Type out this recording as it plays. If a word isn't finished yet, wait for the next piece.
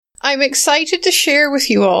I'm excited to share with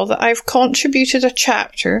you all that I've contributed a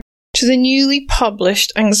chapter to the newly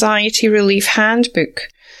published Anxiety Relief Handbook.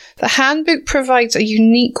 The handbook provides a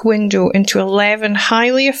unique window into 11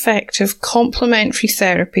 highly effective complementary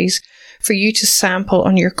therapies for you to sample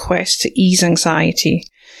on your quest to ease anxiety.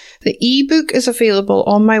 The ebook is available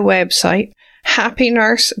on my website,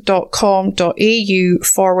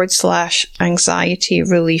 happynurse.com.au/anxiety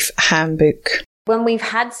relief handbook. When we've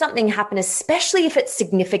had something happen, especially if it's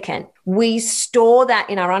significant, we store that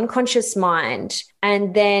in our unconscious mind.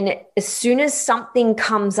 And then as soon as something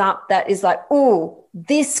comes up that is like, oh,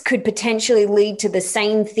 this could potentially lead to the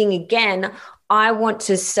same thing again, I want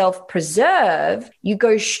to self-preserve, you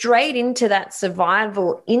go straight into that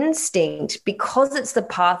survival instinct because it's the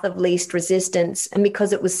path of least resistance and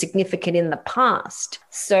because it was significant in the past.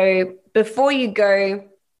 So before you go,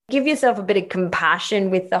 give yourself a bit of compassion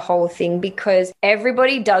with the whole thing because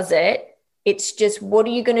everybody does it. It's just, what are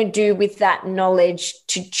you going to do with that knowledge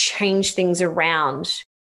to change things around?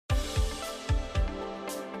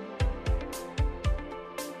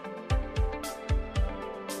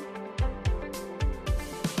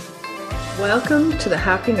 Welcome to the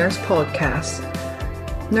Happy Nurse podcast.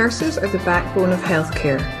 Nurses are the backbone of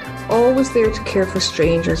healthcare, always there to care for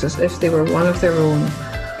strangers as if they were one of their own,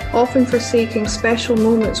 often forsaking special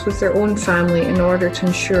moments with their own family in order to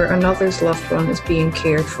ensure another's loved one is being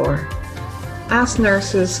cared for. As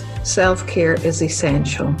nurses, self-care is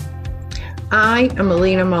essential. I am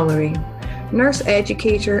Elena Mullery, nurse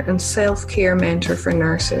educator and self-care mentor for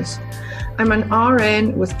nurses. I'm an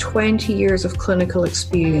RN with 20 years of clinical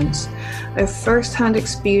experience. I have first-hand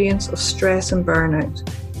experience of stress and burnout.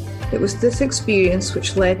 It was this experience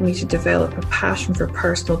which led me to develop a passion for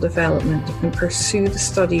personal development and pursue the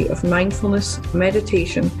study of mindfulness,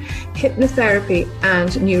 meditation, hypnotherapy,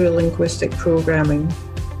 and neuro-linguistic programming.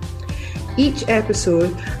 Each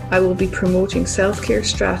episode, I will be promoting self-care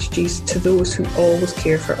strategies to those who always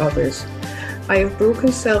care for others. I have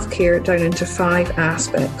broken self-care down into 5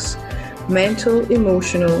 aspects: mental,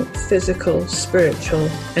 emotional, physical, spiritual,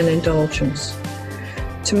 and indulgence,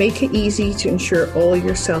 to make it easy to ensure all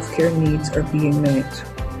your self-care needs are being met.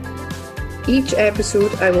 Each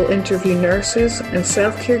episode, I will interview nurses and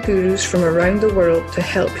self-care gurus from around the world to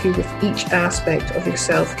help you with each aspect of your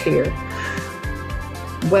self-care.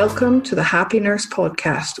 Welcome to the Happy Nurse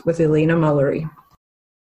podcast with Elena Mullery.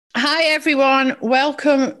 Hi everyone,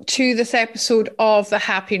 welcome to this episode of the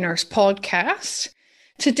Happy Nurse podcast.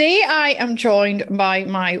 Today I am joined by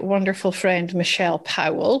my wonderful friend Michelle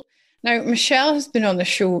Powell. Now, Michelle has been on the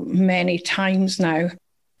show many times now.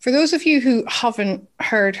 For those of you who haven't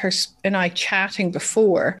heard her and I chatting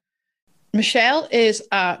before, Michelle is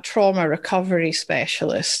a trauma recovery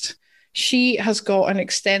specialist. She has got an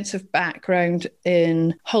extensive background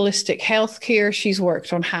in holistic healthcare. She's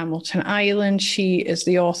worked on Hamilton Island. She is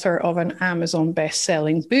the author of an Amazon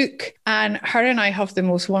best-selling book. And her and I have the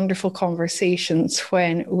most wonderful conversations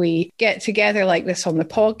when we get together like this on the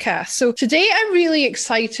podcast. So today I'm really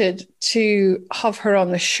excited to have her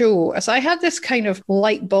on the show, as I had this kind of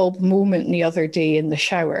light bulb moment the other day in the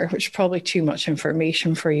shower, which is probably too much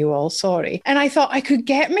information for you all, sorry. And I thought I could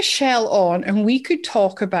get Michelle on and we could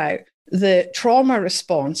talk about the trauma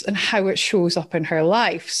response and how it shows up in her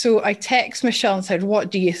life. So I text Michelle and said,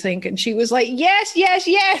 what do you think? And she was like, yes, yes,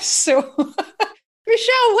 yes. So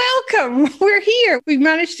Michelle, welcome. We're here. We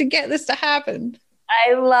managed to get this to happen.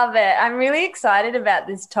 I love it. I'm really excited about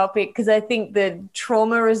this topic because I think the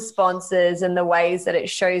trauma responses and the ways that it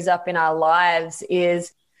shows up in our lives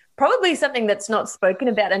is probably something that's not spoken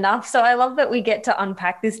about enough. So I love that we get to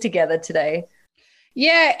unpack this together today.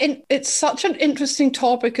 Yeah, and it's such an interesting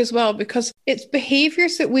topic as well because it's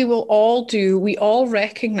behaviours that we will all do, we all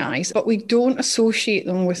recognise, but we don't associate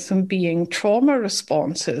them with them being trauma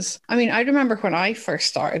responses. I mean, I remember when I first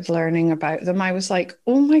started learning about them, I was like,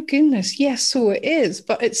 oh my goodness, yes, so it is.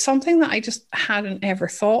 But it's something that I just hadn't ever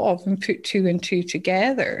thought of and put 2 and 2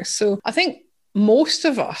 together. So I think most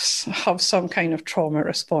of us have some kind of trauma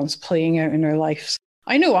response playing out in our lives.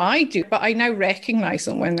 I know I do, but I now recognise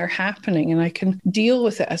them when they're happening and I can deal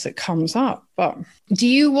with it as it comes up. But do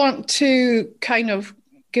you want to kind of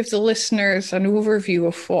give the listeners an overview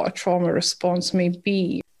of what a trauma response may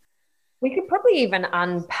be? We could probably even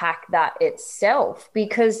unpack that itself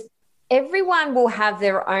because everyone will have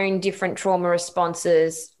their own different trauma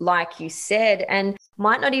responses, like you said, and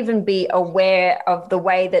might not even be aware of the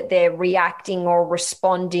way that they're reacting or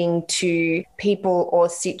responding to people or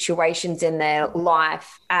situations in their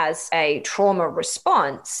life as a trauma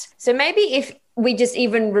response. So maybe if we just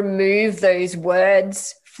even remove those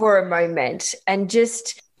words for a moment and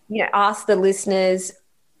just, ask the listeners,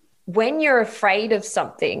 when you're afraid of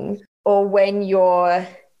something, or when you're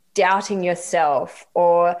doubting yourself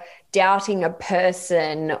or doubting a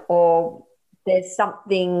person, or there's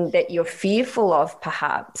something that you're fearful of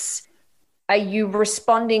perhaps, are you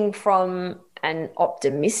responding from an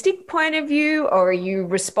optimistic point of view, or are you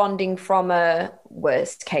responding from a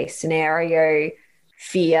worst case scenario,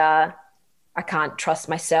 fear, I can't trust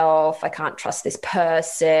myself, I can't trust this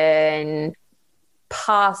person,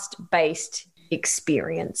 past-based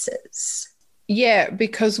experiences? Yeah,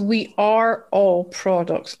 because we are all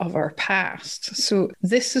products of our past. So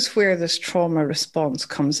this is where this trauma response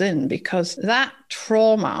comes in, because that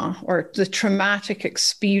trauma or the traumatic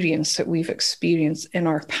experience that we've experienced in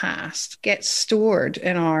our past gets stored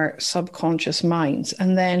in our subconscious minds.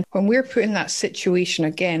 And then when we're put in that situation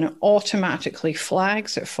again, it automatically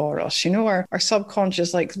flags it for us. You know, our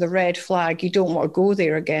subconscious, like the red flag, you don't want to go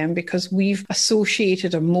there again, because we've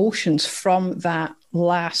associated emotions from that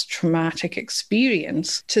last traumatic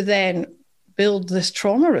experience to then build this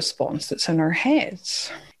trauma response that's in our heads.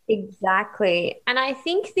 Exactly. And I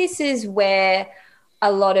think this is where a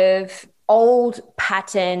lot of old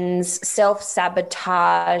patterns,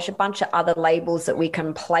 self-sabotage, a bunch of other labels that we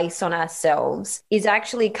can place on ourselves is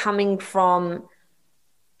actually coming from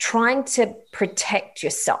trying to protect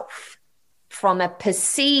yourself from a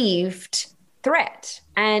perceived threat.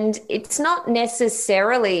 And it's not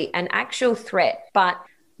necessarily an actual threat, but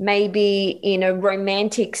maybe in a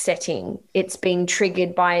romantic setting, it's been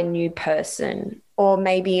triggered by a new person, or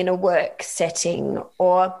maybe in a work setting,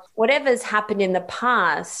 or whatever's happened in the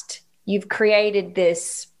past, you've created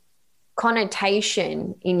this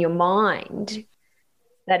connotation in your mind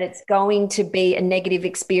that it's going to be a negative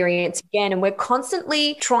experience again. And we're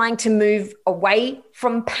constantly trying to move away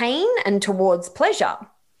from pain and towards pleasure,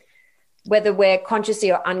 whether we're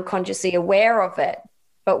consciously or unconsciously aware of it.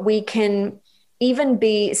 But we can even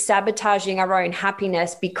be sabotaging our own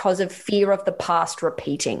happiness because of fear of the past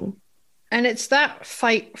repeating. And it's that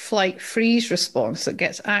fight, flight, freeze response that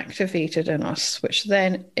gets activated in us, which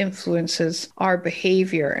then influences our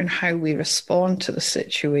behavior and how we respond to the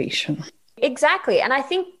situation. Exactly. And I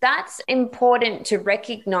think that's important to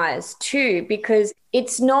recognize too, because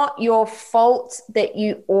it's not your fault that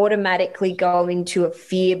you automatically go into a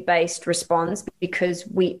fear-based response, because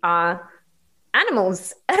we are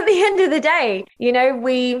animals at the end of the day. You know,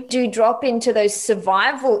 we do drop into those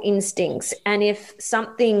survival instincts. And if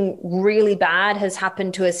something really bad has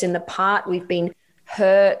happened to us in the past, we've been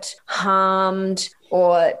hurt, harmed,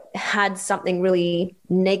 or had something really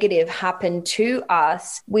negative happen to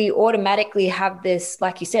us, we automatically have this,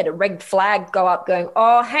 like you said, a red flag go up going,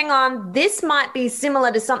 oh, hang on, this might be similar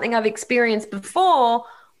to something I've experienced before.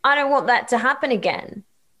 I don't want that to happen again.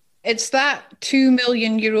 It's that 2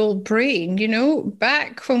 million-year-old brain, you know,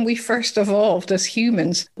 back when we first evolved as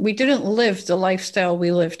humans, we didn't live the lifestyle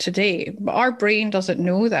we live today, but our brain doesn't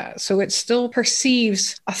know that. So it still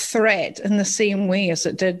perceives a threat in the same way as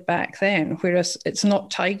it did back then, whereas it's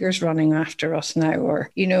not tigers running after us now,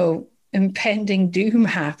 or, you know, impending doom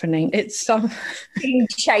happening. It's being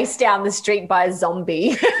chased down the street by a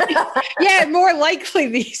zombie. Yeah, more likely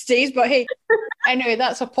these days, but hey, anyway,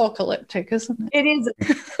 that's apocalyptic, isn't it? It is.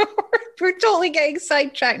 We're totally getting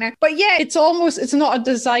sidetracked now. But yeah, it's not a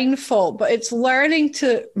design fault, but it's learning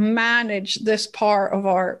to manage this part of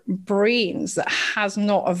our brains that has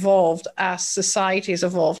not evolved as society has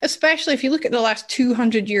evolved. Especially if you look at the last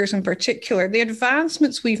 200 years in particular, the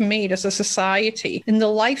advancements we've made as a society in the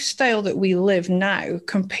lifestyle that we live now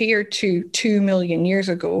compared to 2 million years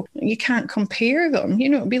ago, you can't compare them. You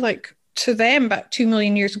know, it'd be like, to them back 2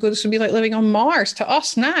 million years ago, this would be like living on Mars. To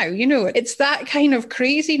us now, you know, it's that kind of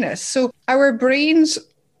craziness. So our brains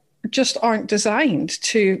just aren't designed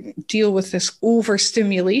to deal with this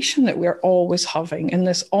overstimulation that we're always having in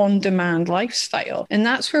this on-demand lifestyle. And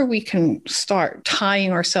that's where we can start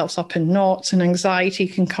tying ourselves up in knots, and anxiety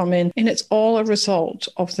can come in. And it's all a result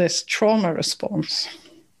of this trauma response.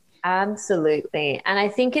 Absolutely. And I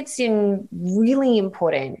think it's really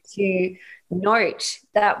important to note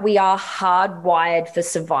that we are hardwired for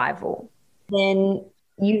survival. Then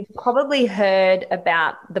you've probably heard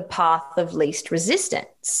about the path of least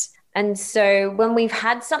resistance. And so when we've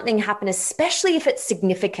had something happen, especially if it's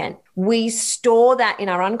significant, we store that in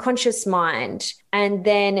our unconscious mind. And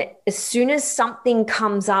then as soon as something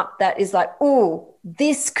comes up that is like, oh,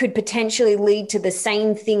 this could potentially lead to the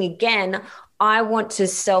same thing again, I want to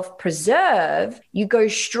self-preserve, you go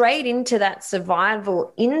straight into that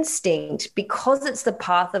survival instinct because it's the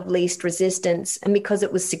path of least resistance and because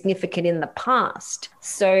it was significant in the past.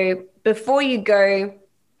 So before you go,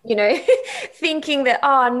 thinking that,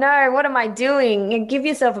 oh no, what am I doing? And give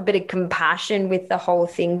yourself a bit of compassion with the whole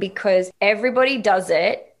thing, because everybody does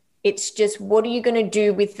it. It's just, what are you going to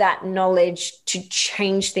do with that knowledge to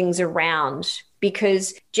change things around?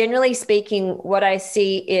 Because generally speaking, what I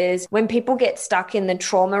see is when people get stuck in the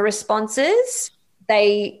trauma responses,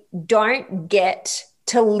 they don't get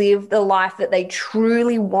to live the life that they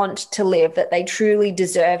truly want to live, that they truly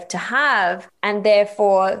deserve to have. And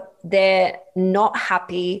therefore, they're not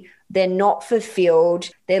happy. They're not fulfilled.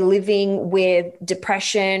 They're living with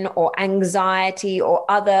depression or anxiety or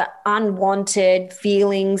other unwanted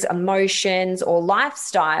feelings, emotions, or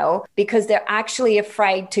lifestyle because they're actually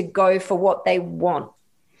afraid to go for what they want.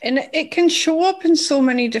 And it can show up in so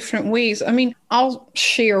many different ways. I mean, I'll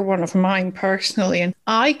share one of mine personally, and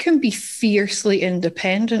I can be fiercely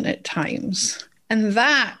independent at times. And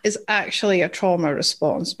that is actually a trauma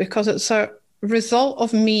response because it's a result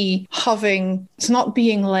of me it's not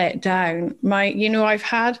being let down.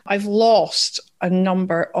 I've lost a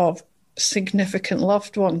number of significant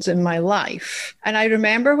loved ones in my life. And I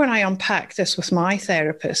remember when I unpacked this with my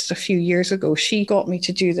therapist a few years ago, she got me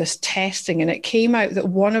to do this testing, and it came out that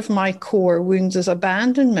one of my core wounds is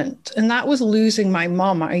abandonment. And that was losing my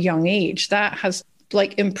mum at a young age. That has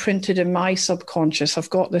imprinted in my subconscious. I've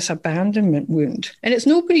got this abandonment wound, and it's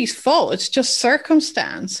nobody's fault. It's just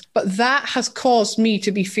circumstance. But that has caused me to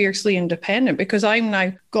be fiercely independent because I've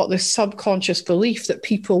now got this subconscious belief that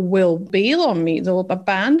people will bail on me. They'll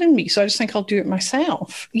abandon me. So I just think I'll do it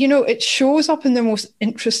myself. It shows up in the most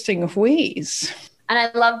interesting of ways. And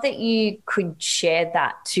I love that you could share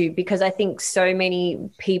that too, because I think so many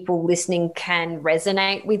people listening can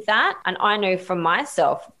resonate with that. And I know for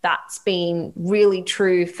myself, that's been really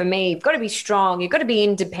true for me. You've got to be strong. You've got to be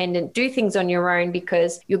independent, do things on your own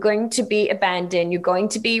because you're going to be abandoned. You're going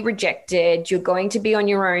to be rejected. You're going to be on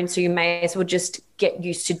your own. So you may as well just get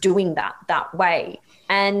used to doing that way.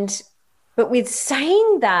 But with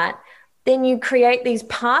saying that, then you create these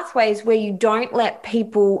pathways where you don't let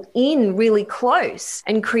people in really close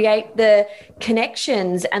and create the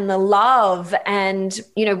connections and the love. And,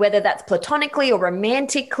 whether that's platonically or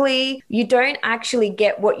romantically, you don't actually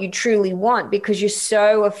get what you truly want because you're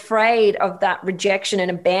so afraid of that rejection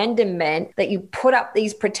and abandonment that you put up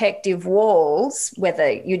these protective walls,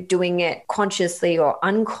 whether you're doing it consciously or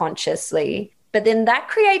unconsciously. But then that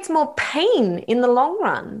creates more pain in the long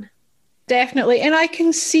run. Definitely. And I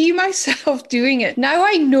can see myself doing it. Now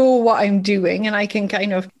I know what I'm doing and I can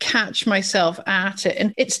kind of catch myself at it.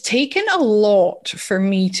 And it's taken a lot for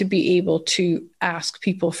me to be able to ask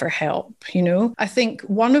people for help. I think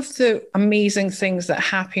one of the amazing things that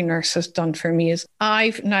Happy Nurse has done for me is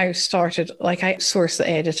I've now started, I source the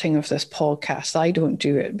editing of this podcast. I don't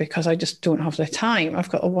do it because I just don't have the time. I've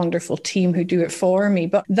got a wonderful team who do it for me.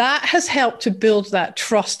 But that has helped to build that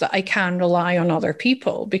trust that I can rely on other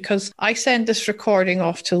people because I send this recording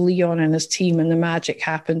off to Leon and his team and the magic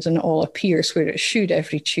happens and it all appears where it should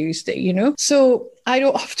every Tuesday, So I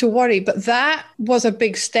don't have to worry. But that was a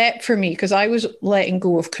big step for me because I was letting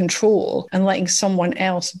go of control and letting someone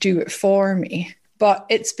else do it for me. But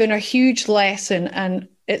it's been a huge lesson and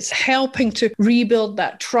it's helping to rebuild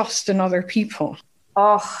that trust in other people.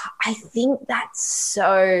 Oh, I think that's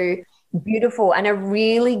so beautiful and a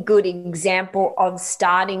really good example of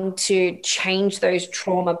starting to change those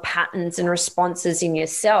trauma patterns and responses in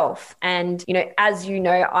yourself. And, as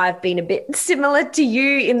I've been a bit similar to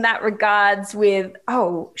you in that regards with,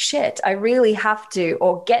 oh shit, I really have to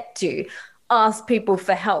or get to ask people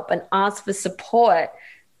for help and ask for support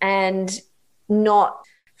and not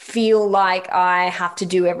feel like I have to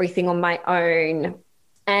do everything on my own.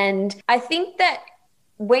 And I think that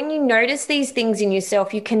when you notice these things in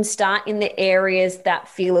yourself, you can start in the areas that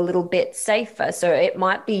feel a little bit safer. So it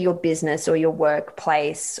might be your business or your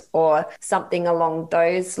workplace or something along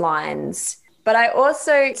those lines. But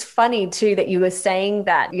it's funny too that you were saying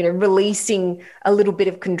that, releasing a little bit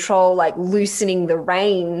of control, like loosening the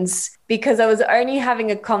reins, because I was only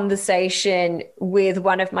having a conversation with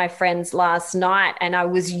one of my friends last night and I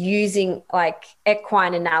was using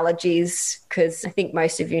equine analogies because I think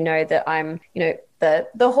most of you know that I'm,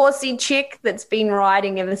 the horsey chick that's been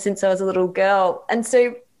riding ever since I was a little girl. And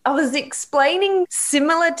so I was explaining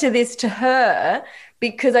similar to this to her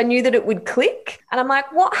because I knew that it would click. And I'm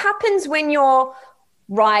like, what happens when you're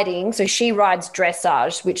riding? So she rides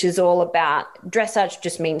dressage, which is all about, dressage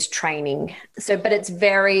just means training. But it's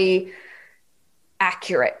very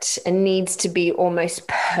accurate and needs to be almost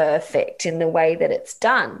perfect in the way that it's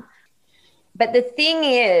done. But the thing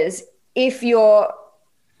is, if you're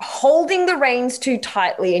holding the reins too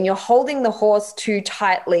tightly and you're holding the horse too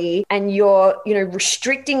tightly and you're,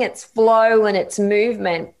 restricting its flow and its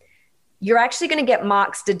movement, you're actually going to get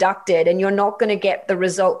marks deducted and you're not going to get the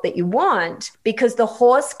result that you want because the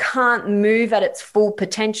horse can't move at its full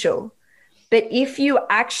potential. But if you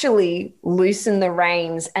actually loosen the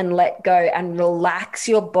reins and let go and relax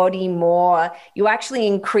your body more, you actually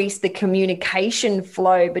increase the communication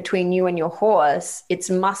flow between you and your horse. Its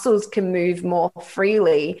muscles can move more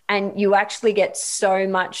freely and you actually get so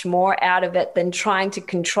much more out of it than trying to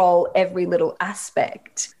control every little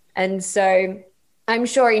aspect. And so I'm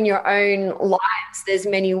sure in your own lives, there's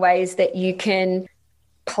many ways that you can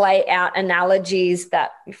play out analogies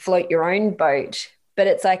that float your own boat, but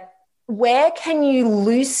it's like, where can you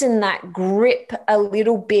loosen that grip a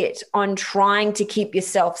little bit on trying to keep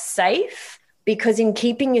yourself safe? Because in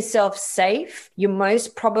keeping yourself safe, you're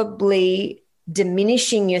most probably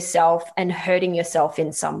diminishing yourself and hurting yourself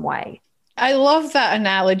in some way. I love that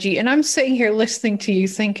analogy. And I'm sitting here listening to you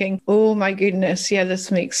thinking, oh my goodness, yeah,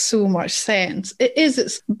 this makes so much sense. It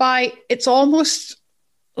is. It's almost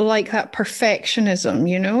like that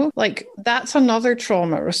perfectionism, like that's another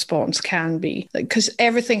trauma response can be, because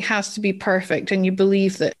everything has to be perfect. And you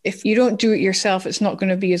believe that if you don't do it yourself, it's not going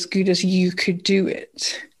to be as good as you could do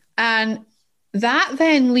it. And that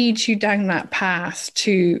then leads you down that path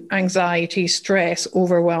to anxiety, stress,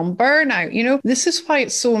 overwhelm, burnout. This is why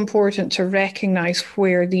it's so important to recognize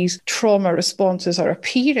where these trauma responses are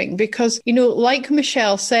appearing. Because, like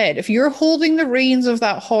Michelle said, if you're holding the reins of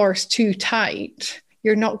that horse too tight,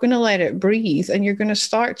 you're not going to let it breathe. And you're going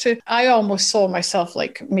to I almost saw myself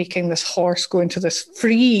like making this horse go into this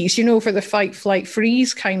freeze, for the fight, flight,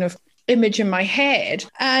 freeze kind of image in my head.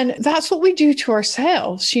 And that's what we do to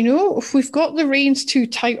ourselves. If we've got the reins too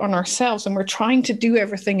tight on ourselves and we're trying to do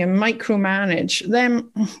everything and micromanage, then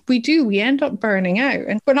we end up burning out.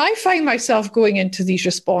 And when I find myself going into these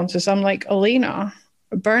responses, I'm like, Elena,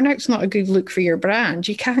 burnout's not a good look for your brand.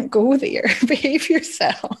 You can't go there. Behave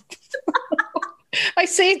yourself. I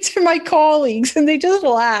say it to my colleagues and they just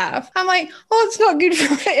laugh. I'm like, oh, it's not good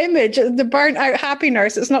for my image. The burnt out happy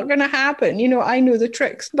nurse, it's not going to happen. I know the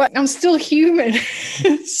tricks, but I'm still human.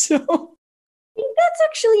 So I think that's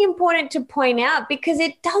actually important to point out because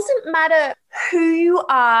it doesn't matter who you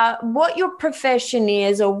are, what your profession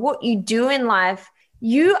is, or what you do in life.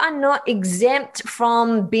 You are not exempt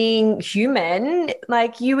from being human.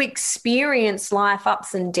 Like you experience life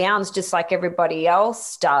ups and downs just like everybody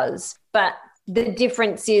else does. But the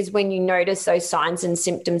difference is when you notice those signs and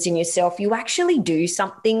symptoms in yourself, you actually do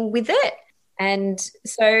something with it. And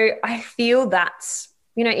so I feel that's,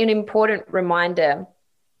 an important reminder.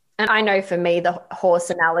 And I know for me, the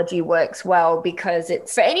horse analogy works well because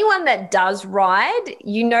it's for anyone that does ride,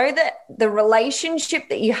 that the relationship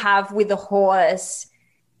that you have with a horse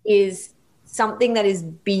is something that is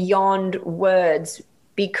beyond words,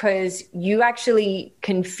 because you actually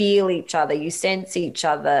can feel each other, you sense each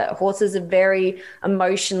other. Horses are very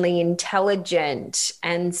emotionally intelligent.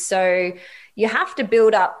 And so you have to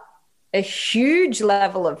build up a huge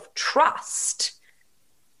level of trust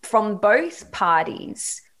from both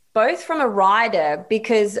parties, both from a rider,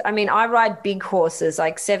 because, I ride big horses,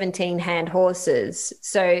 like 17-hand horses.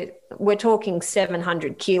 So we're talking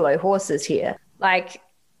 700 kilo horses here. Like,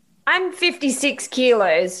 I'm 56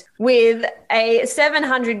 kilos with a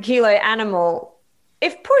 700 kilo animal.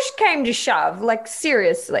 If push came to shove, like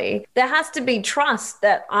seriously, there has to be trust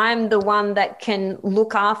that I'm the one that can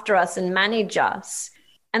look after us and manage us.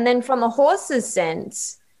 And then from a horse's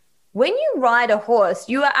sense, when you ride a horse,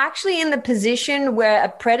 you are actually in the position where a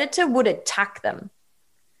predator would attack them.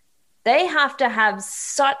 They have to have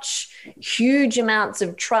such huge amounts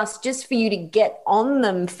of trust just for you to get on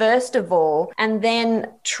them, first of all, and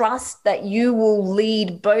then trust that you will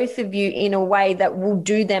lead both of you in a way that will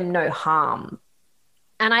do them no harm.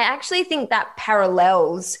 And I actually think that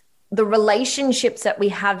parallels the relationships that we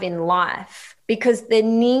have in life, because there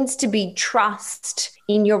needs to be trust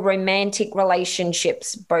in your romantic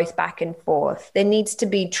relationships, both back and forth. There needs to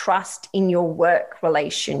be trust in your work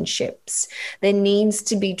relationships. There needs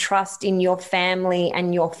to be trust in your family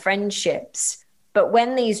and your friendships. But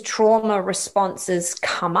when these trauma responses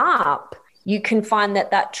come up, you can find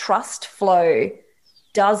that trust flow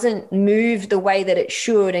doesn't move the way that it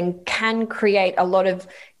should and can create a lot of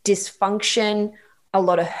dysfunction, a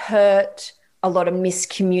lot of hurt, a lot of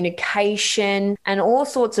miscommunication, and all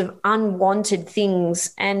sorts of unwanted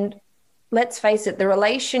things. And let's face it, the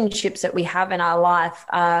relationships that we have in our life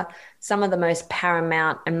are some of the most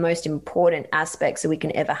paramount and most important aspects that we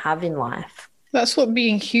can ever have in life. That's what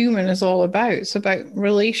being human is all about. It's about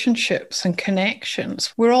relationships and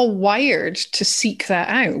connections. We're all wired to seek that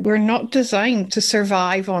out. We're not designed to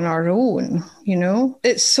survive on our own, you know?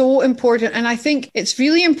 It's so important. And I think it's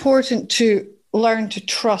really important to learn to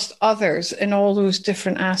trust others in all those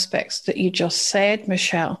different aspects that you just said,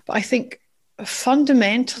 Michelle. But I think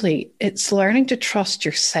fundamentally, it's learning to trust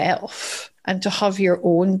yourself and to have your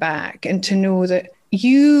own back and to know that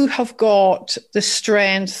you have got the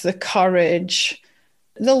strength, the courage,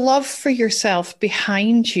 the love for yourself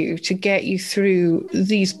behind you to get you through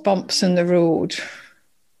these bumps in the road.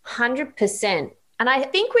 100%. And I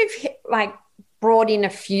think we've brought in a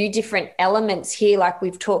few different elements here. Like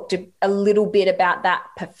we've talked a little bit about that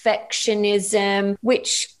perfectionism,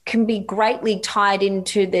 which can be greatly tied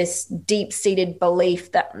into this deep-seated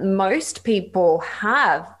belief that most people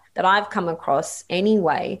have, that I've come across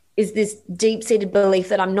anyway, is this deep-seated belief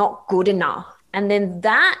that I'm not good enough. And then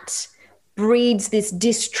that breeds this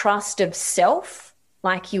distrust of self,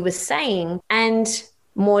 like you were saying, and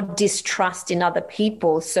more distrust in other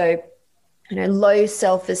people. So, low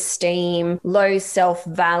self-esteem, low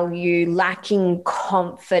self-value, lacking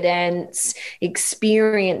confidence,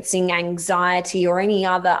 experiencing anxiety or any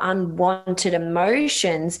other unwanted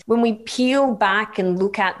emotions. When we peel back and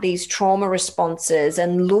look at these trauma responses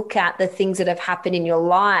and look at the things that have happened in your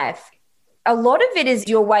life, a lot of it is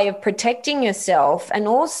your way of protecting yourself, and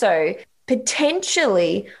also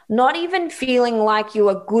potentially not even feeling like you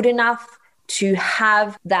are good enough to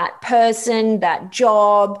have that person, that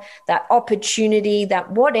job, that opportunity,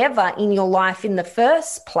 that whatever in your life in the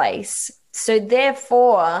first place. So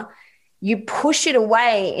therefore, you push it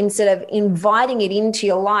away instead of inviting it into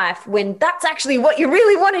your life, when that's actually what you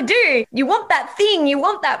really want to do. You want that thing, you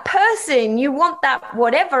want that person, you want that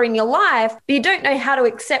whatever in your life, but you don't know how to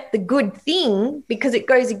accept the good thing because it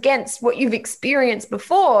goes against what you've experienced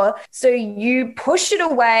before. So you push it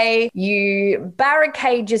away, you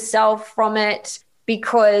barricade yourself from it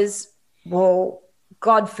because, well,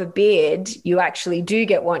 God forbid you actually do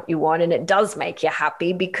get what you want and it does make you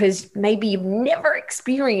happy, because maybe you've never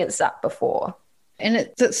experienced that before. And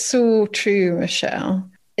that's so true, Michelle.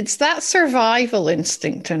 It's that survival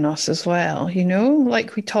instinct in us as well,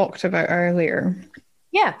 like we talked about earlier.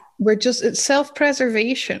 Yeah. It's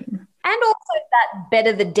self-preservation. And also that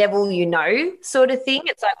better the devil you know sort of thing.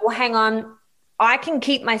 It's like, well, hang on, I can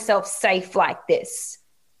keep myself safe like this.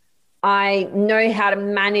 I know how to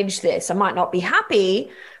manage this. I might not be happy,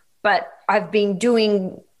 but I've been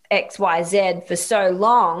doing X, Y, Z for so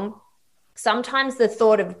long. Sometimes the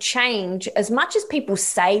thought of change, as much as people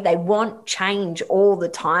say they want change all the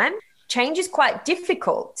time, change is quite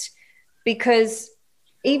difficult, because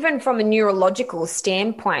even from a neurological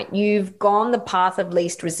standpoint, you've gone the path of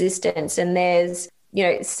least resistance, and there's,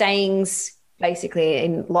 sayings basically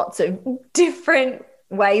in lots of different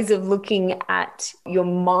ways of looking at your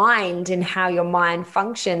mind and how your mind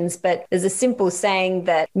functions. But there's a simple saying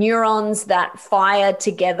that neurons that fire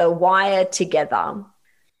together wire together.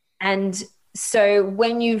 And so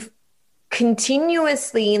when you've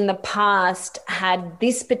continuously in the past had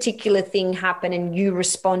this particular thing happen and you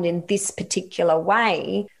respond in this particular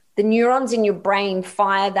way, the neurons in your brain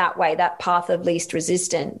fire that way, that path of least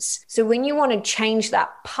resistance. So when you want to change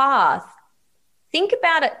that path, think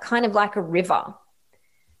about it kind of like a river.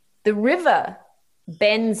 The river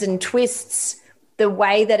bends and twists the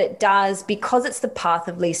way that it does because it's the path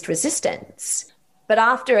of least resistance. But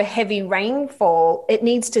after a heavy rainfall, it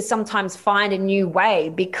needs to sometimes find a new way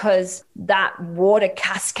because that water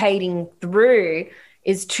cascading through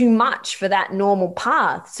is too much for that normal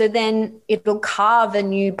path. So then it will carve a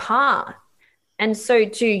new path. And so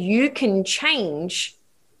too, you can change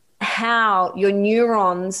how your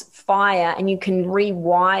neurons fire, and you can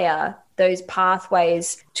rewire those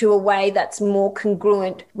pathways to a way that's more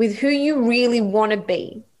congruent with who you really want to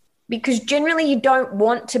be. Because generally you don't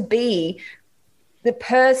want to be the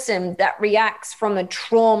person that reacts from a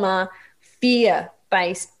trauma,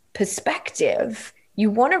 fear-based perspective.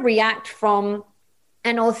 You want to react from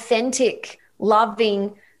an authentic,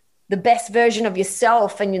 loving, the best version of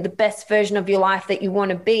yourself and the best version of your life that you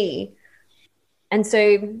want to be. And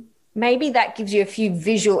so maybe that gives you a few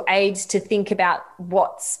visual aids to think about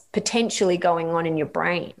what's potentially going on in your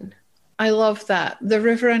brain. I love that. The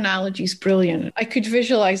river analogy is brilliant. I could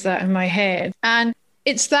visualize that in my head. And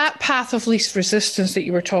it's that path of least resistance that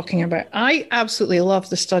you were talking about. I absolutely love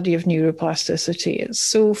the study of neuroplasticity. It's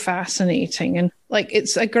so fascinating. And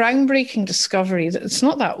it's a groundbreaking discovery that it's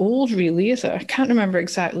not that old, really, is it? I can't remember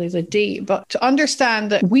exactly the date, but to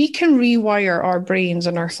understand that we can rewire our brains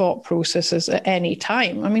and our thought processes at any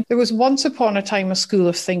time. I mean, there was once upon a time a school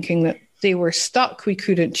of thinking that they were stuck, we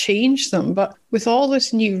couldn't change them. But with all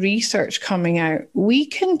this new research coming out, we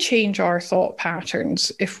can change our thought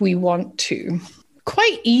patterns if we want to.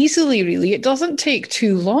 Quite easily, really. It doesn't take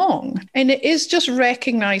too long. And it is just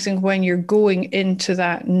recognizing when you're going into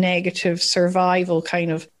that negative survival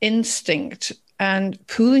kind of instinct and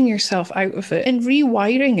pulling yourself out of it and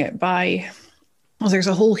rewiring it by, well, there's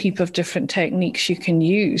a whole heap of different techniques you can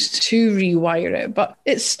use to rewire it. But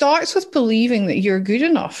it starts with believing that you're good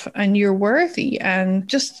enough and you're worthy and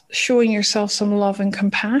just showing yourself some love and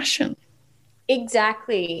compassion.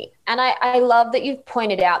 Exactly. And I love that you've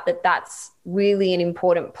pointed out that that's really an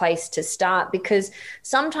important place to start, because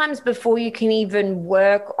sometimes before you can even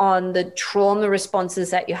work on the trauma responses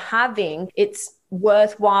that you're having, it's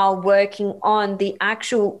worthwhile working on the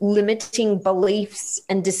actual limiting beliefs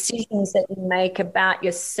and decisions that you make about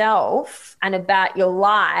yourself and about your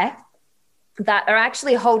life that are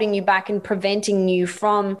actually holding you back and preventing you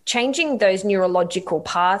from changing those neurological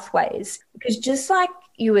pathways. Because just like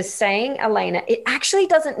you were saying, Elena, it actually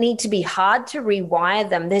doesn't need to be hard to rewire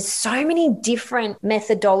them. There's so many different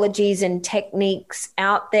methodologies and techniques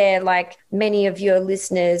out there. Like many of your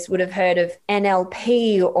listeners would have heard of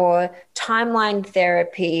NLP or timeline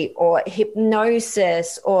therapy or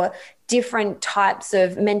hypnosis or different types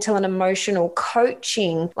of mental and emotional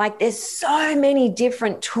coaching. Like there's so many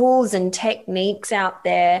different tools and techniques out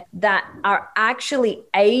there that are actually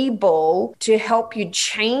able to help you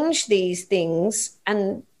change these things,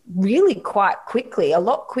 and really quite quickly, a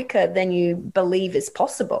lot quicker than you believe is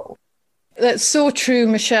possible. That's so true,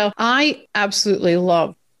 Michelle. I absolutely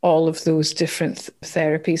love all of those different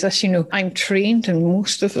therapies. As you know, I'm trained in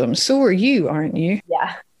most of them. So are you, aren't you?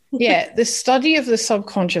 Yeah. Yeah, the study of the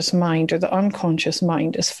subconscious mind or the unconscious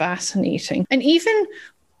mind is fascinating. And even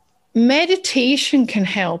meditation can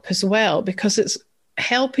help as well, because it's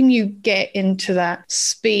helping you get into that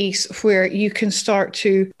space where you can start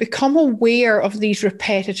to become aware of these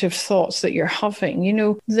repetitive thoughts that you're having. You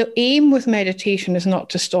know, the aim with meditation is not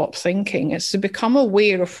to stop thinking, it's to become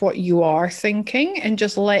aware of what you are thinking and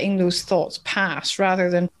just letting those thoughts pass rather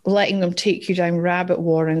than letting them take you down rabbit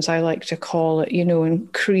warrens, I like to call it, you know,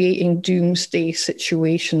 and creating doomsday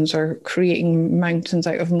situations or creating mountains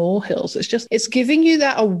out of molehills. It's giving you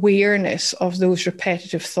that awareness of those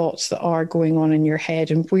repetitive thoughts that are going on in your head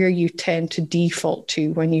and where you tend to default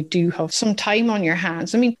to when you do have some time on your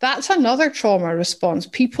hands. I mean, that's another trauma response.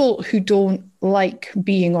 People who don't like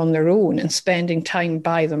being on their own and spending time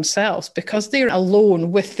by themselves because they're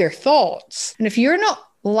alone with their thoughts. And if you're not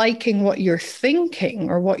liking what you're thinking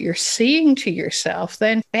or what you're saying to yourself,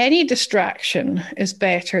 then any distraction is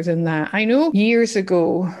better than that. I know years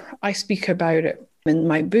ago, I speak about it in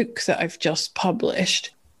my book that I've just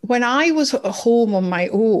published. When I was at home on my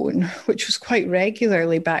own, which was quite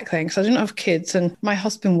regularly back then, because I didn't have kids and my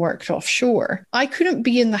husband worked offshore, I couldn't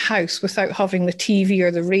be in the house without having the TV or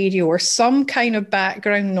the radio or some kind of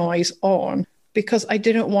background noise on, because I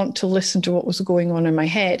didn't want to listen to what was going on in my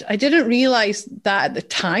head. I didn't realize that at the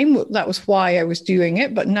time. That was why I was doing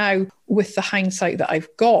it. But now, with the hindsight that I've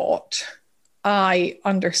got, I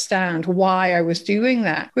understand why I was doing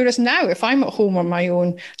that. Whereas now, if I'm at home on my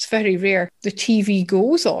own, it's very rare the TV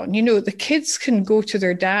goes on. You know, the kids can go to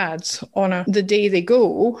their dads on the day they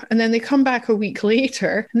go, and then they come back a week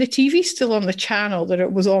later, and the TV's still on the channel that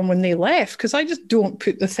it was on when they left, because I just don't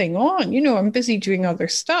put the thing on. You know, I'm busy doing other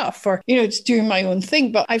stuff or, you know, just doing my own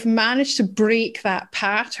thing. But I've managed to break that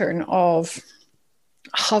pattern of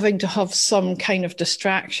having to have some kind of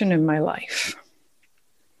distraction in my life.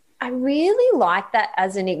 I really like that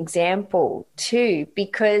as an example too,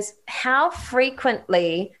 because how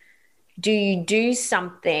frequently do you do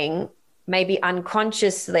something, maybe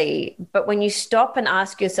unconsciously, but when you stop and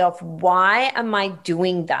ask yourself, why am I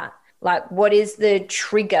doing that? Like, what is the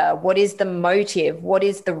trigger? What is the motive? What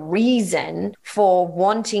is the reason for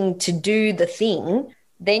wanting to do the thing?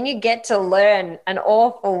 Then you get to learn an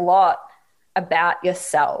awful lot about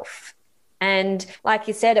yourself. And like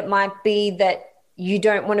you said, it might be that you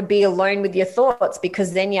don't want to be alone with your thoughts,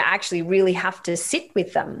 because then you actually really have to sit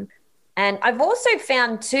with them. And I've also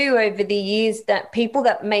found too over the years that people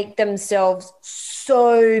that make themselves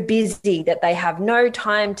so busy that they have no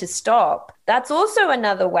time to stop, that's also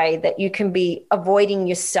another way that you can be avoiding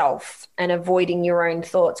yourself and avoiding your own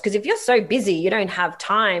thoughts. Because if you're so busy, you don't have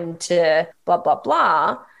time to blah, blah,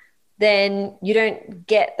 blah, then you don't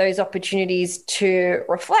get those opportunities to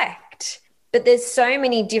reflect. But there's so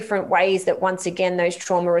many different ways that, once again, those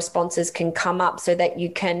trauma responses can come up so that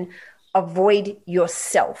you can avoid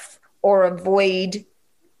yourself or avoid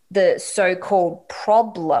the so-called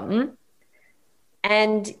problem.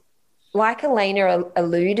 And like Elena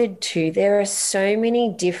alluded to, there are so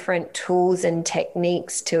many different tools and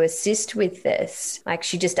techniques to assist with this. Like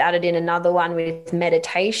she just added in another one with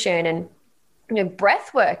meditation, and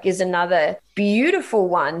breath work is another beautiful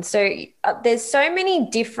one. So there's so many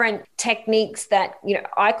different techniques that,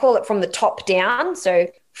 I call it from the top down. So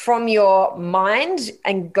from your mind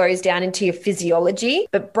and goes down into your physiology.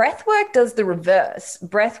 But breath work does the reverse.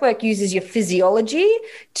 Breath work uses your physiology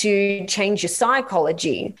to change your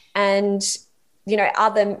psychology. And,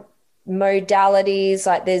 other modalities,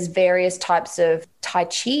 like there's various types of Tai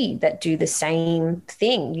Chi that do the same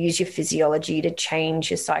thing, use your physiology to change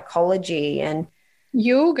your psychology. And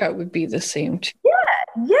yoga would be the same too.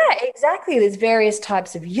 Yeah, exactly. There's various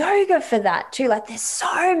types of yoga for that too. Like there's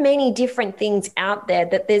so many different things out there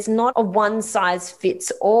that there's not a one size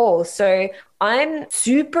fits all. So I'm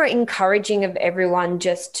super encouraging of everyone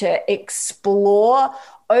just to explore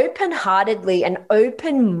open-heartedly and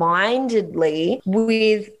open-mindedly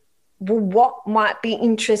with what might be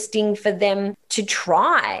interesting for them to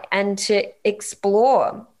try and to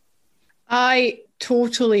explore. I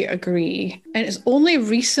totally agree. And it's only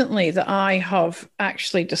recently that I have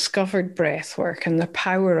actually discovered breath work and the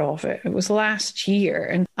power of it. It was last year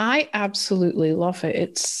and I absolutely love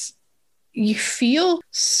it. You feel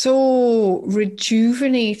so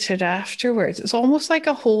rejuvenated afterwards. It's almost like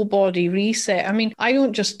a whole body reset. I mean, I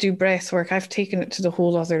don't just do breath work. I've taken it to the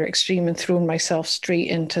whole other extreme and thrown myself straight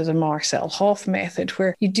into the Marcel Hoff method,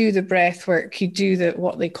 where you do the breath work, you do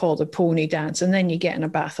what they call the pony dance, and then you get in a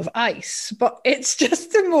bath of ice. But it's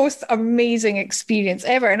just the most amazing experience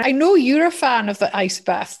ever. And I know you're a fan of the ice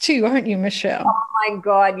bath too, aren't you, Michelle? Oh my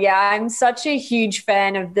God. Yeah. I'm such a huge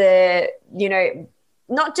fan of the,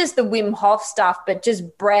 not just the Wim Hof stuff, but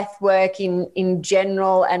just breath work in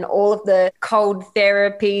general and all of the cold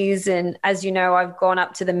therapies. And as you know, I've gone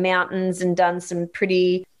up to the mountains and done some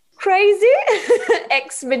pretty crazy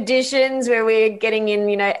expeditions where we're getting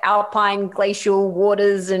in, alpine glacial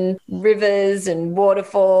waters and rivers and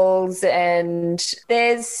waterfalls. And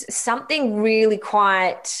there's something really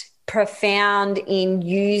quite profound in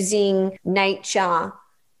using nature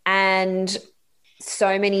and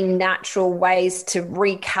so many natural ways to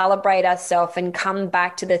recalibrate ourselves and come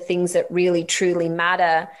back to the things that really truly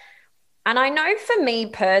matter. And I know for me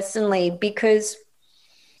personally, because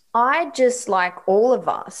I just, like all of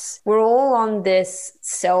us, we're all on this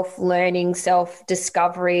self-learning,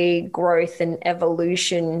 self-discovery, growth and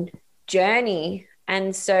evolution journey.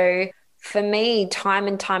 And so for me, time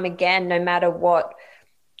and time again, no matter what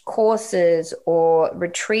courses or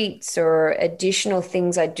retreats or additional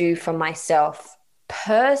things I do for myself,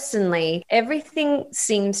 personally, everything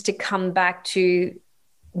seems to come back to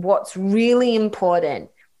what's really important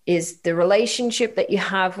is the relationship that you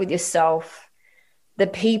have with yourself, the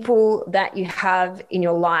people that you have in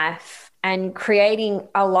your life, and creating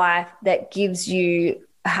a life that gives you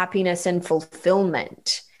happiness and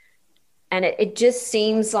fulfillment. And it just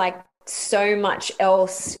seems like so much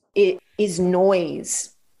else it is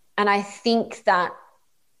noise. And I think that,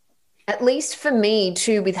 at least for me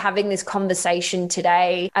too, with having this conversation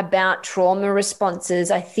today about trauma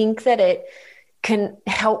responses, I think that it can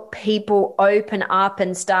help people open up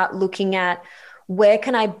and start looking at, where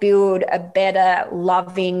can I build a better,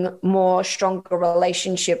 loving, more stronger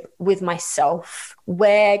relationship with myself?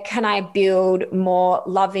 Where can I build more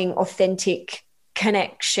loving, authentic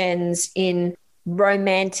connections in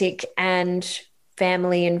romantic and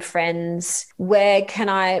family and friends? Where can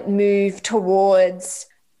I move towards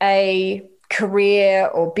a career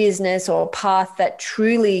or business or path that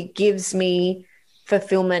truly gives me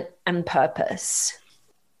fulfillment and purpose?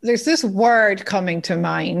 There's this word coming to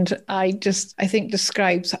mind. I think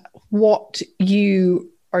describes what you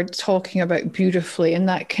are talking about beautifully, and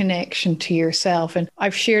that connection to yourself. And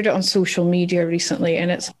I've shared it on social media recently, and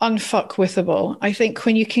it's unfuckwithable. I think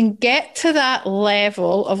when you can get to that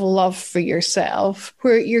level of love for yourself,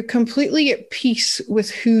 where you're completely at peace with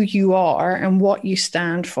who you are and what you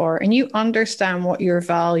stand for, and you understand what your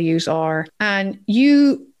values are, and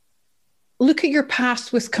you look at your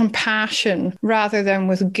past with compassion rather than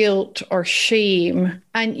with guilt or shame,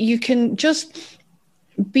 and you can just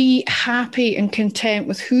be happy and content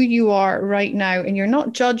with who you are right now, and you're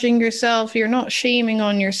not judging yourself, you're not shaming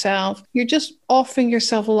on yourself, you're just offering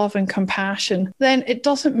yourself love and compassion, then it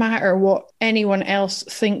doesn't matter what anyone else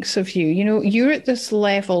thinks of you. You're at this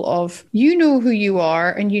level of, who you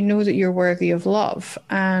are, and you know that you're worthy of love.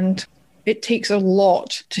 And it takes a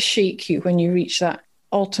lot to shake you when you reach that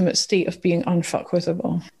ultimate state of being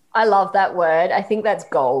unfuckwithable. I love that word. I think that's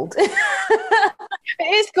gold. It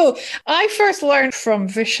is cool. I first learned from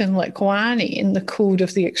Vishen Lakwani in The Code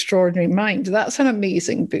of the Extraordinary Mind. That's an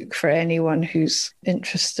amazing book for anyone who's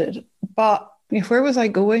interested. But where was I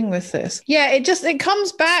going with this? Yeah, it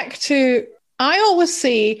comes back to, I always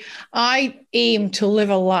say I aim to live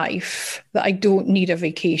a life that I don't need a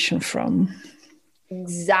vacation from.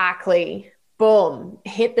 Exactly. Boom.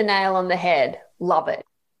 Hit the nail on the head. Love it.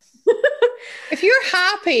 If you're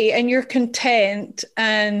happy and you're content,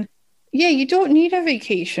 and yeah, you don't need a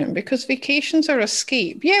vacation, because vacations are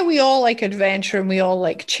escape. Yeah, we all like adventure and we all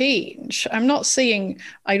like change. I'm not saying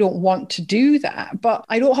I don't want to do that, but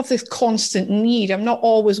I don't have this constant need. I'm not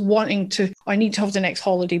always wanting to, I need to have the next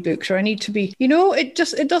holiday booked, or I need to be,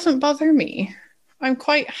 it doesn't bother me. I'm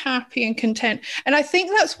quite happy and content. And I think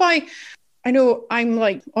that's why I know I'm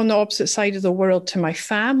like on the opposite side of the world to my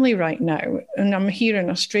family right now. And I'm here in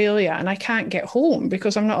Australia and I can't get home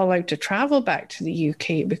because I'm not allowed to travel back to the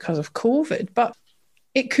UK because of COVID. But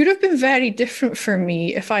it could have been very different for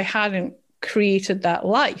me if I hadn't created that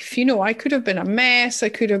life. I could have been a mess. I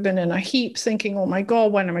could have been in a heap thinking, oh my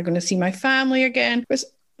God, when am I going to see my family again? But,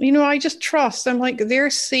 I just trust. I'm like, they're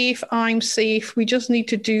safe. I'm safe. We just need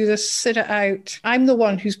to do this, sit it out. I'm the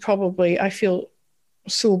one who's probably, I feel,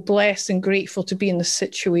 so blessed and grateful to be in the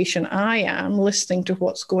situation I am, listening to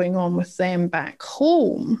what's going on with them back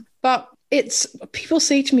home. But people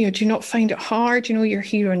say to me, oh, do you not find it hard? You're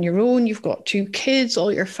here on your own. You've got 2 kids,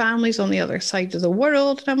 all your family's on the other side of the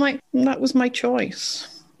world. And I'm like, that was my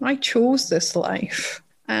choice. I chose this life.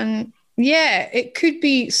 And yeah, it could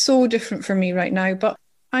be so different for me right now, but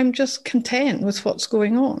I'm just content with what's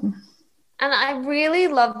going on. And I really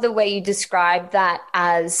love the way you describe that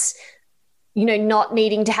as not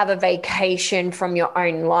needing to have a vacation from your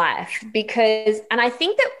own life, and I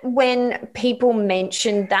think that when people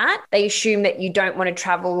mention that, they assume that you don't want to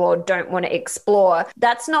travel or don't want to explore.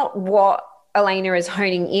 That's not what Elena is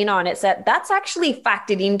honing in on. It's that's actually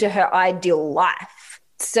factored into her ideal life.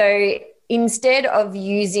 So instead of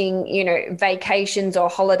using, vacations or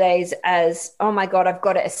holidays as, oh my God, I've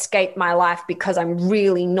got to escape my life because I'm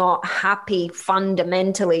really not happy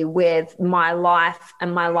fundamentally with my life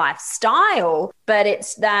and my lifestyle, but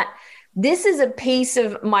it's that this is a piece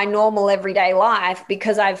of my normal everyday life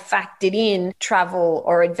because I've factored in travel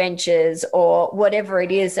or adventures or whatever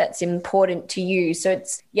it is that's important to you. So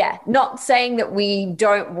it's, not saying that we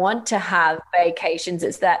don't want to have vacations.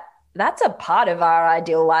 It's that's a part of our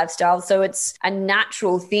ideal lifestyle. So it's a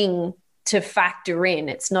natural thing to factor in.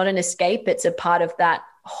 It's not an escape. It's a part of that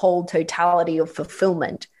whole totality of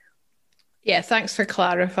fulfillment. Yeah, thanks for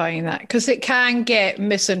clarifying that, because it can get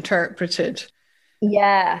misinterpreted.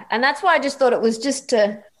 Yeah, and that's why I just thought it was just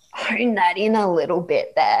to hone that in a little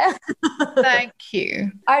bit there. Thank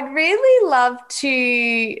you. I'd really love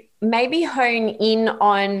to maybe hone in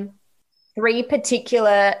on 3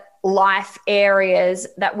 particular life areas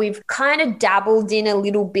that we've kind of dabbled in a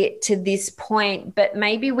little bit to this point, but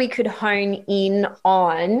maybe we could hone in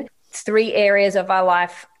on 3 areas of our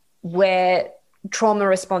life where trauma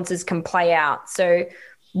responses can play out. So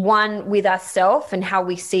 1, with ourselves and how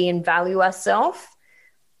we see and value ourselves.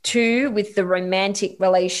 2, with the romantic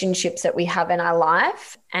relationships that we have in our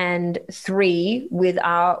life. And 3, with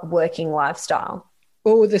our working lifestyle.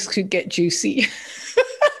 Oh, this could get juicy.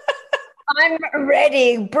 I'm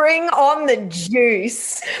ready. Bring on the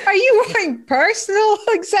juice. Are you wanting personal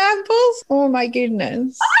examples? Oh my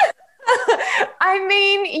goodness. I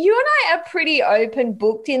mean, you and I are pretty open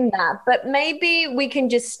booked in that, but maybe we can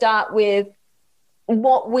just start with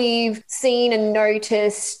what we've seen and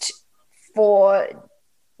noticed for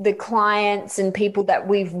the clients and people that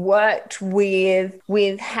we've worked with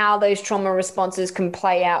how those trauma responses can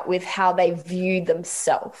play out with how they view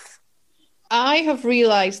themselves. I have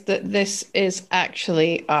realized that this is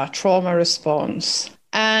actually a trauma response,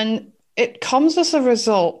 and it comes as a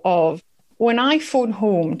result of when I phone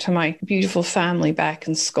home to my beautiful family back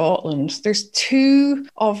in Scotland. There's 2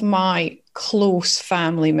 of my close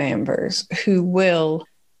family members who will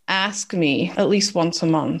ask me at least once a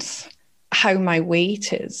month how my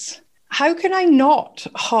weight is. How can I not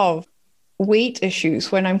have weight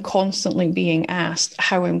issues when I'm constantly being asked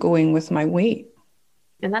how I'm going with my weight?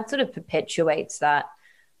 And that sort of perpetuates that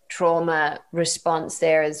trauma response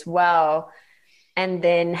there as well. And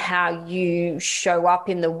then how you show up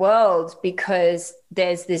in the world, because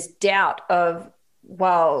there's this doubt of,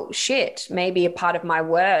 well, shit, maybe a part of my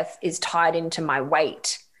worth is tied into my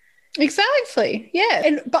weight. Exactly.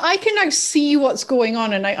 Yeah. But I can now see what's going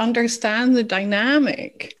on and I understand the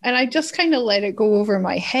dynamic, and I just kind of let it go over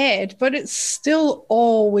my head, but it's still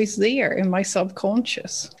always there in my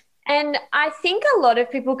subconscious. And I think a lot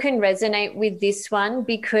of people can resonate with this one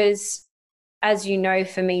because as you know,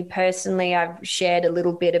 for me personally, I've shared a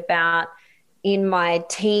little bit about in my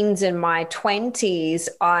teens and my 20s,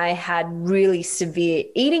 I had really severe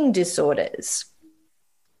eating disorders.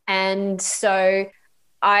 And so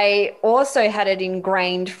I also had it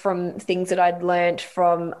ingrained from things that I'd learned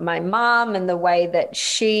from my mom and the way that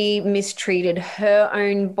she mistreated her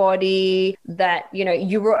own body, that, you know,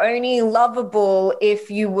 you were only lovable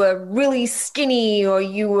if you were really skinny or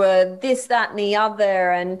you were this, that, and the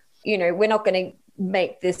other. And, you know, we're not going to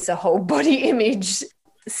make this a whole body image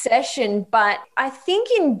session, but I think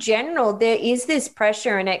in general there is this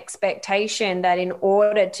pressure and expectation that in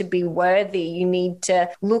order to be worthy you need to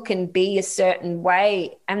look and be a certain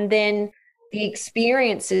way. And then the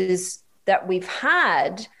experiences that we've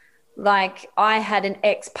had, like I had an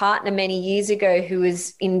ex-partner many years ago who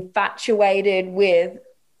was infatuated with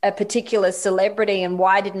a particular celebrity, and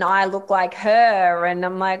why didn't I look like her? And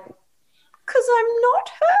I'm like, because I'm not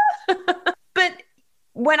her. But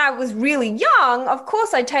when I was really young, of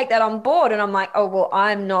course I take that on board and I'm like, oh, well,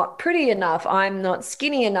 I'm not pretty enough. I'm not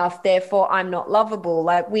skinny enough. Therefore, I'm not lovable.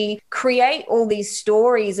 Like, we create all these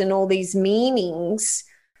stories and all these meanings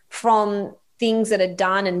from things that are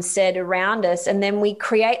done and said around us. And then we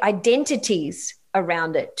create identities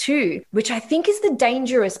around it too, which I think is the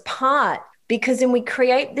dangerous part, because then we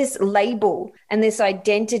create this label and this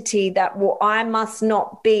identity that, well, I must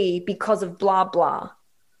not be because of blah, blah.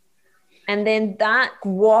 And then that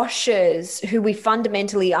washes who we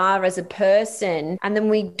fundamentally are as a person. And then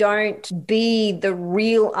we don't be the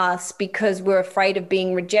real us because we're afraid of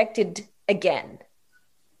being rejected again.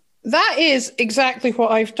 That is exactly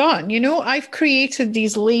what I've done. You know, I've created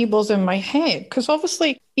these labels in my head because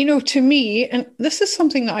obviously, you know, to me, and this is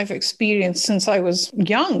something that I've experienced since I was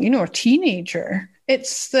young, you know, a teenager.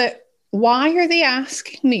 It's that, why are they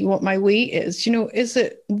asking me what my weight is? You know,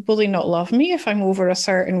 will they not love me if I'm over a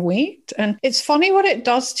certain weight? And it's funny what it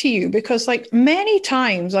does to you, because like many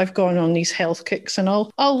times I've gone on these health kicks and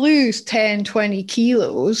I'll lose 10, 20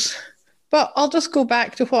 kilos, but I'll just go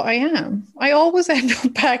back to what I am. I always end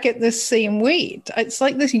up back at this same weight. It's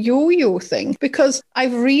like this yo-yo thing, because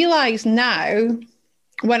I've realized now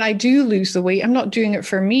when I do lose the weight, I'm not doing it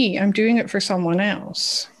for me. I'm doing it for someone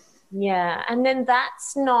else. Yeah. And then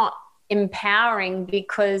that's not empowering,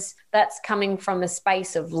 because that's coming from a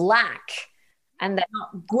space of lack and they're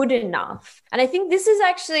not good enough. And I think this is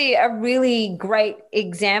actually a really great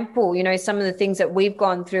example, you know, some of the things that we've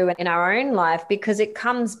gone through in our own life, because it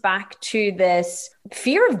comes back to this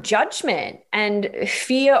fear of judgment and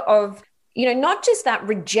fear of, you know, not just that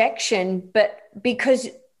rejection, but because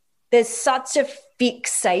there's such a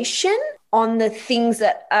fixation on the things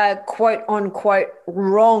that are quote unquote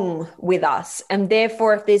wrong with us. And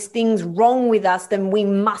therefore, if there's things wrong with us, then we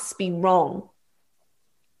must be wrong.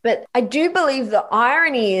 But I do believe the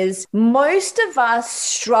irony is most of us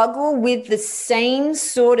struggle with the same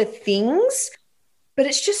sort of things, but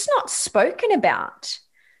it's just not spoken about.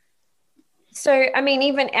 So, I mean,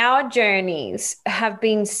 even our journeys have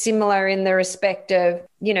been similar in the respect of,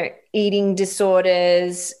 you know, eating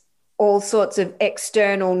disorders, all sorts of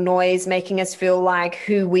external noise making us feel like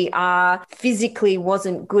who we are physically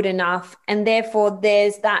wasn't good enough. And therefore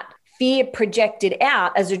there's that fear projected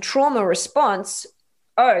out as a trauma response.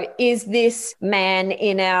 Oh, is this man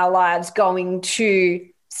in our lives going to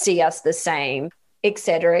see us the same, et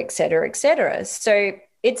cetera, et cetera, et cetera. So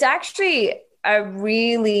it's actually a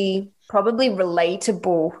really probably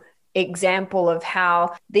relatable example of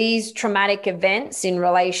how these traumatic events in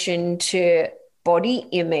relation to body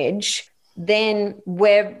image, then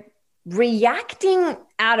we're reacting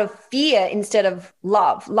out of fear instead of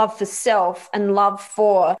love for self and love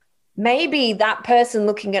for maybe that person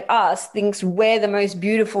looking at us thinks we're the most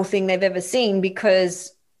beautiful thing they've ever seen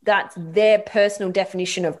because that's their personal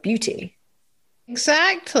definition of beauty.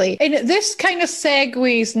 Exactly. And this kind of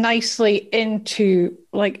segues nicely into,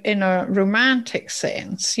 like, in a romantic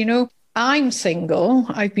sense, you know, I'm single,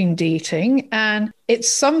 I've been dating, and it's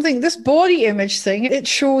something, this body image thing, it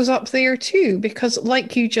shows up there too, because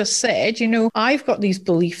like you just said, you know, I've got these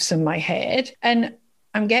beliefs in my head and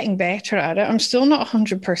I'm getting better at it. I'm still not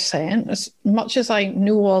 100%. As much as I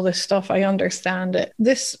know all this stuff, I understand it.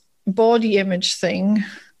 This body image thing,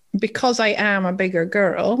 because I am a bigger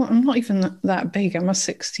girl, I'm not even that big, I'm a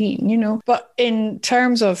 16, you know, but in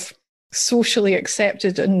terms of socially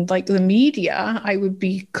accepted and like the media, I would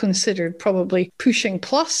be considered probably pushing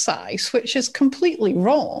plus size, which is completely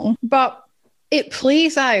wrong. But it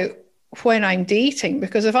plays out when I'm dating,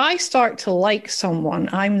 because if I start to like someone,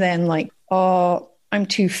 I'm then like, oh, I'm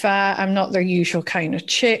too fat, I'm not their usual kind of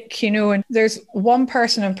chick, you know. And there's one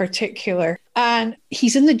person in particular And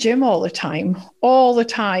he's in the gym all the time, all the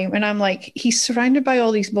time. And I'm like, he's surrounded by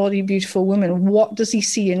all these body beautiful women. What does he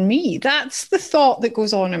see in me? That's the thought that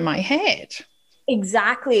goes on in my head.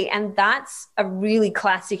 Exactly. And that's a really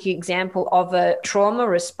classic example of a trauma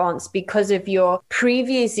response because of your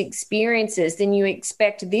previous experiences. Then you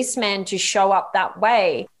expect this man to show up that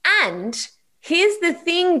way. And here's the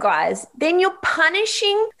thing, guys, then you're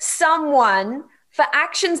punishing someone for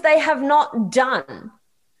actions they have not done.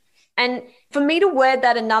 And for me to word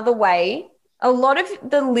that another way, a lot of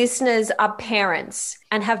the listeners are parents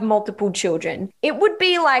and have multiple children. It would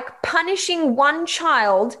be like punishing one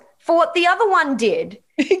child for what the other one did.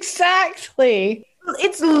 Exactly.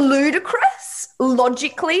 It's ludicrous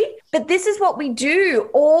logically, but this is what we do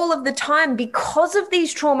all of the time because of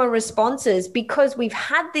these trauma responses, because we've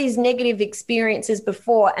had these negative experiences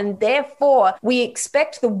before, and therefore we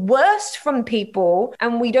expect the worst from people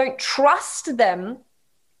and we don't trust them.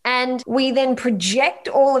 And we then project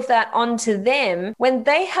all of that onto them when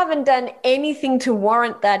they haven't done anything to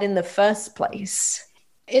warrant that in the first place.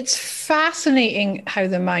 It's fascinating how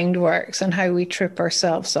the mind works and how we trip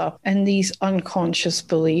ourselves up in these unconscious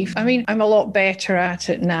beliefs. I mean, I'm a lot better at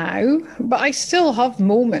it now, but I still have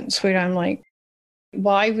moments where I'm like,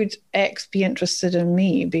 why would X be interested in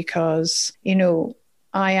me? Because, you know,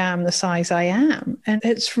 I am the size I am. And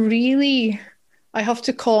it's really, I have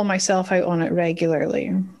to call myself out on it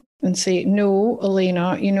regularly and say, no,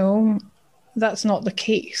 Elena, you know, that's not the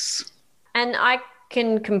case. And I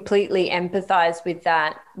can completely empathize with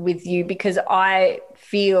that with you because I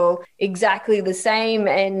feel exactly the same.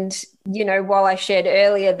 And, you know, while I shared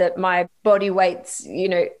earlier that my body weight's, you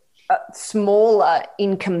know, smaller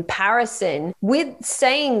in comparison, with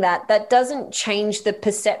saying that, that doesn't change the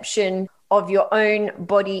perception of your own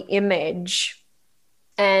body image.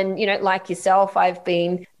 And, you know, like yourself, I've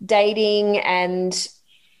been dating, and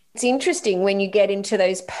it's interesting when you get into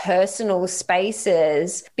those personal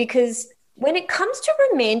spaces, because when it comes to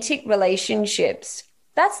romantic relationships,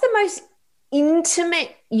 that's the most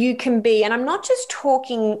intimate you can be. And I'm not just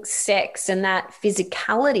talking sex and that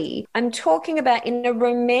physicality. I'm talking about in a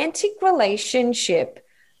romantic relationship,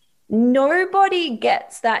 nobody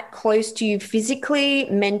gets that close to you physically,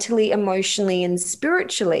 mentally, emotionally, and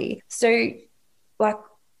spiritually. So, like,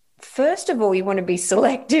 first of all, you want to be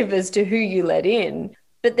selective as to who you let in.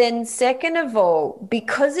 But then second of all,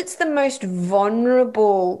 because it's the most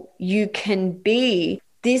vulnerable you can be,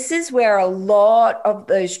 this is where a lot of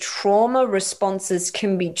those trauma responses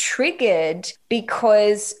can be triggered,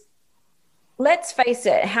 because let's face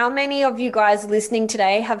it, how many of you guys listening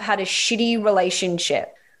today have had a shitty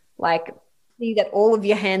relationship? Like, see that all of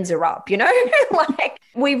your hands are up, you know? Like,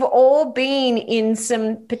 we've all been in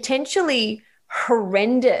some potentially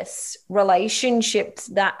horrendous relationships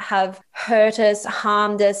that have hurt us,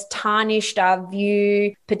 harmed us, tarnished our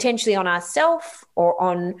view potentially on ourselves or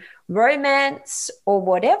on romance or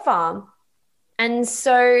whatever. And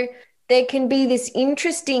so there can be this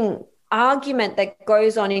interesting argument that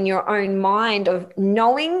goes on in your own mind of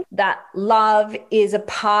knowing that love is a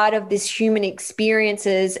part of this human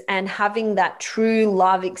experiences, and having that true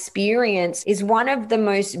love experience is one of the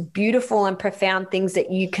most beautiful and profound things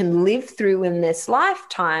that you can live through in this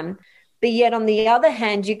lifetime. But yet on the other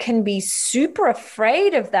hand, you can be super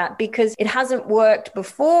afraid of that because it hasn't worked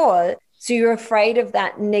before. So you're afraid of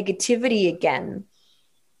that negativity again.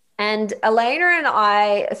 And Elena and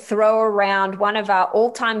I throw around one of our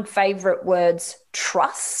all-time favorite words,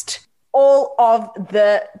 trust, all of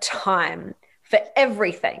the time for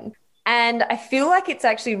everything. And I feel like it's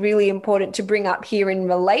actually really important to bring up here in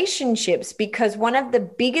relationships, because one of the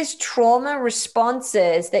biggest trauma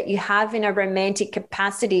responses that you have in a romantic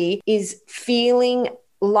capacity is feeling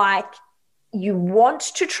like you want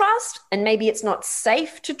to trust, and maybe it's not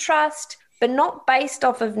safe to trust, but not based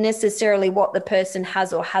off of necessarily what the person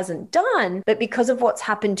has or hasn't done, but because of what's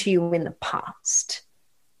happened to you in the past.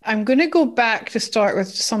 I'm going to go back to start with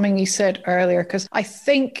something you said earlier, because I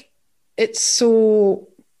think it's so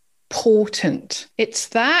potent. It's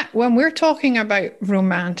that when we're talking about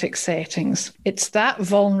romantic settings, it's that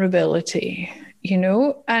vulnerability, you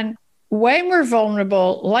know? And when we're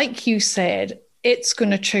vulnerable, like you said, it's going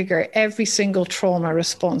to trigger every single trauma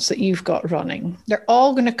response that you've got running. They're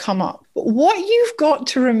all going to come up. But what you've got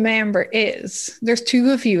to remember is there's two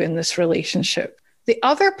of you in this relationship. The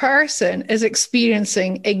other person is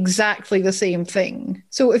experiencing exactly the same thing.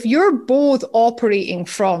 So if you're both operating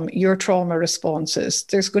from your trauma responses,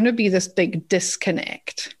 there's going to be this big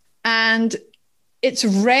disconnect. And it's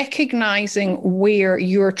recognizing where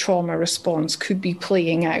your trauma response could be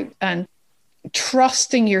playing out and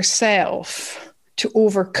trusting yourself to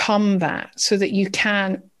overcome that so that you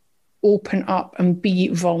can open up and be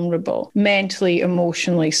vulnerable mentally,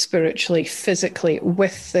 emotionally, spiritually, physically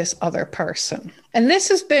with this other person. And this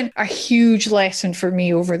has been a huge lesson for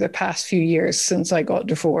me over the past few years since I got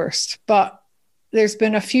divorced. But there's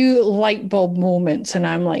been a few light bulb moments and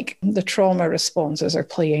I'm like, the trauma responses are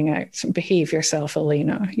playing out. Behave yourself,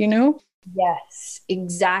 Elena, you know? Yes,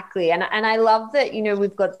 exactly. And I love that, you know,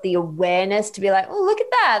 we've got the awareness to be like, oh, look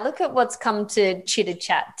at that. Look at what's come to chitter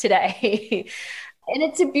chat today. And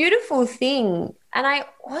it's a beautiful thing. And I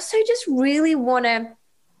also just really want to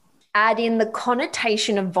add in the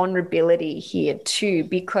connotation of vulnerability here too,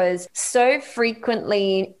 because so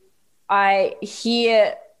frequently I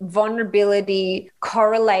hear vulnerability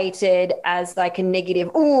correlated as like a negative.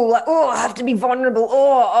 I have to be vulnerable.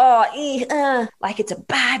 Like it's a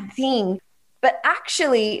bad thing. But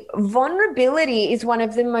actually, vulnerability is one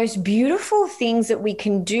of the most beautiful things that we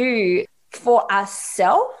can do for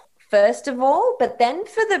ourselves, first of all, but then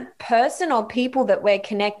for the person or people that we're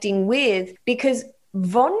connecting with, because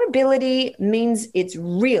vulnerability means it's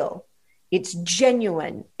real. It's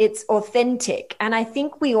genuine, it's authentic. And I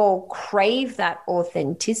think we all crave that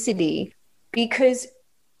authenticity because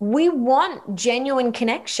we want genuine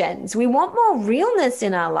connections. We want more realness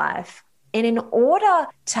in our life. And in order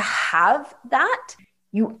to have that,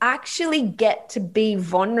 you actually get to be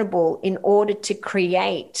vulnerable in order to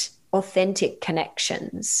create authentic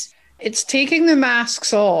connections. It's taking the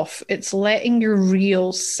masks off. It's letting your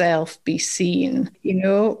real self be seen, you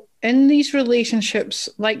know? In these relationships,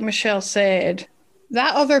 like Michelle said,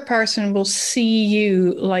 that other person will see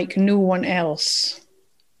you like no one else.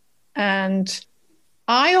 And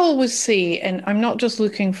I always say, and I'm not just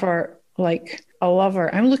looking for like a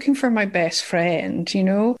lover, I'm looking for my best friend, you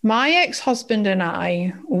know? My ex-husband and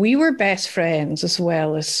I, we were best friends as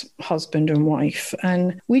well as husband and wife.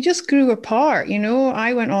 And we just grew apart, you know?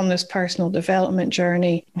 I went on this personal development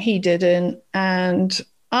journey. He didn't. And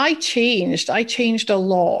I changed a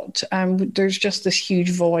lot. There's just this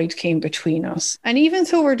huge void came between us. And even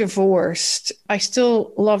though we're divorced, I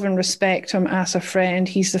still love and respect him as a friend.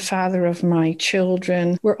 He's the father of my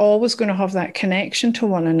children. We're always going to have that connection to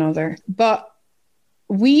one another. But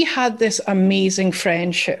we had this amazing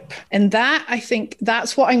friendship. And that, I think,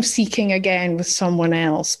 that's what I'm seeking again with someone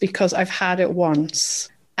else because I've had it once.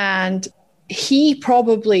 And he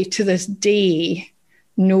probably to this day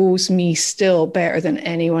knows me still better than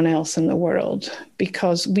anyone else in the world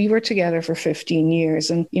because we were together for 15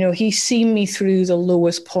 years and, you know, he's seen me through the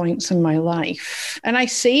lowest points in my life. And I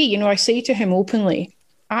say to him openly,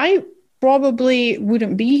 I probably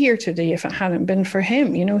wouldn't be here today if it hadn't been for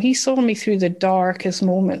him. You know, he saw me through the darkest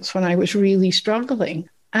moments when I was really struggling.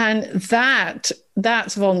 And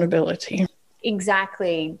that's vulnerability.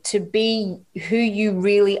 Exactly. To be who you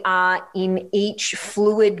really are in each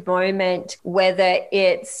fluid moment, whether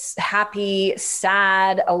it's happy,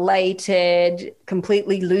 sad, elated,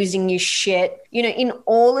 completely losing your shit, you know, in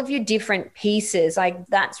all of your different pieces, like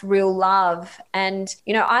that's real love. And,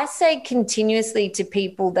 you know, I say continuously to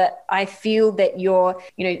people that I feel that your,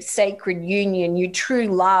 you know, sacred union, your true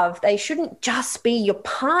love, they shouldn't just be your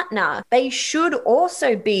partner. They should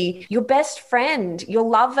also be your best friend, your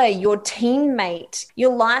lover, your teammate,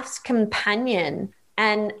 your life's companion.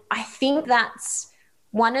 And I think that's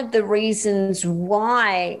one of the reasons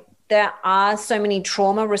why there are so many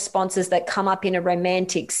trauma responses that come up in a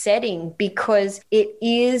romantic setting, because it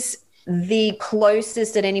is the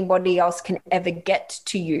closest that anybody else can ever get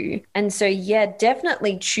to you. And so, yeah,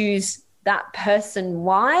 definitely choose that person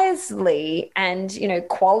wisely and, you know,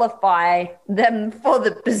 qualify them for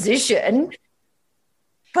the position.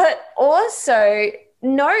 But also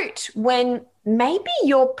note when maybe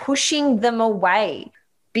you're pushing them away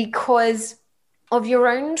because of your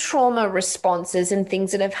own trauma responses and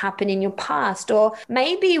things that have happened in your past, or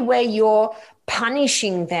maybe where you're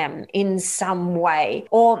punishing them in some way,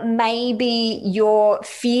 or maybe you're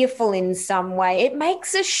fearful in some way. It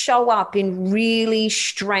makes us show up in really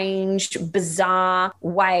strange, bizarre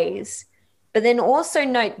ways. But then also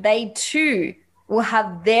note they too will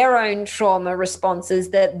have their own trauma responses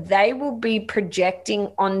that they will be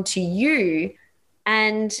projecting onto you.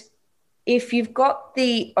 And if you've got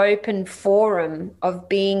the open forum of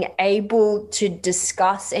being able to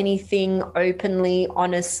discuss anything openly,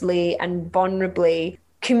 honestly, and vulnerably,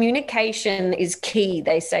 communication is key,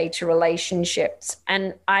 they say, to relationships.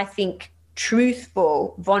 And I think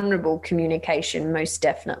truthful, vulnerable communication most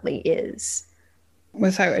definitely is.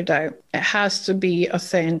 Without a doubt. It has to be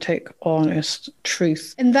authentic, honest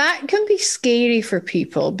truth. And that can be scary for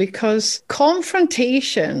people because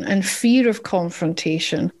confrontation and fear of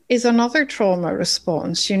confrontation is another trauma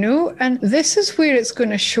response, you know? And this is where it's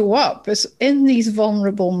going to show up, is in these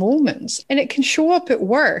vulnerable moments. And it can show up at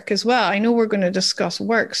work as well. I know we're going to discuss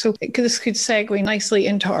work, so this could segue nicely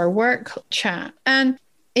into our work chat. And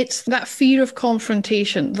it's that fear of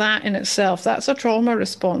confrontation, that in itself, that's a trauma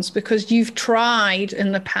response because you've tried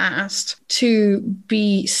in the past to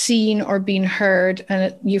be seen or been heard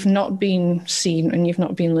and you've not been seen and you've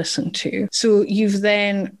not been listened to. So you've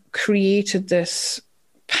then created this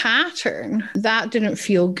pattern that didn't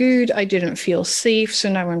feel good. I didn't feel safe. So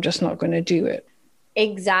now I'm just not going to do it.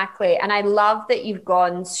 Exactly. And I love that you've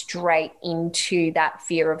gone straight into that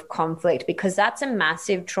fear of conflict because that's a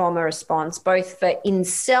massive trauma response, both for in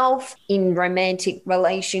self, in romantic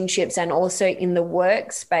relationships, and also in the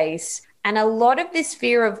workspace. And a lot of this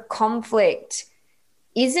fear of conflict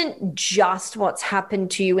isn't just what's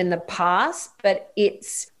happened to you in the past, but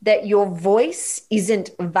it's that your voice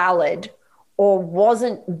isn't valid or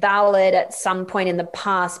wasn't valid at some point in the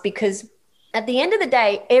past, because at the end of the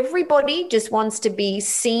day, everybody just wants to be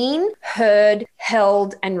seen, heard,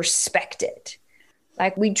 held, and respected.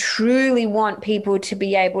 Like, we truly want people to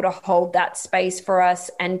be able to hold that space for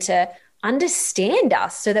us and to understand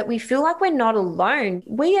us so that we feel like we're not alone.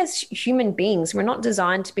 We as human beings, we're not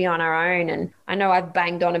designed to be on our own. And I know I've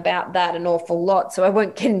banged on about that an awful lot, so I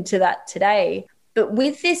won't get into that today. But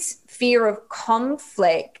with this fear of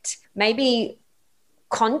conflict, maybe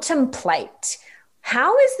contemplate,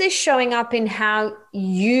 how is this showing up in how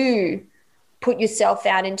you put yourself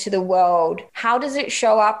out into the world? How does it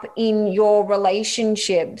show up in your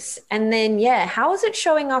relationships? And then, how is it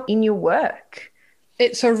showing up in your work?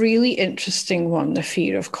 It's a really interesting one, the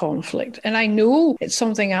fear of conflict. And I know it's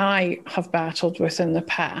something I have battled with in the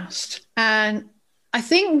past. And I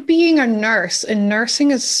think being a nurse and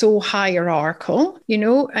nursing is so hierarchical, you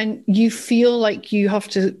know, and you feel like you have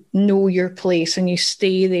to know your place and you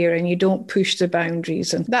stay there and you don't push the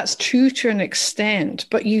boundaries. And that's true to an extent,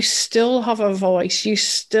 but you still have a voice. You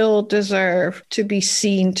still deserve to be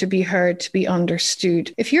seen, to be heard, to be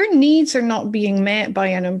understood. If your needs are not being met by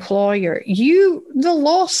an employer, the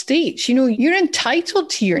law states, you know, you're entitled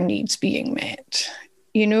to your needs being met,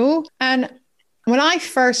 you know, and when I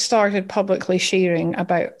first started publicly sharing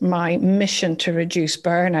about my mission to reduce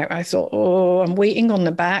burnout, I thought, I'm waiting on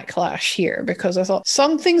the backlash here, because I thought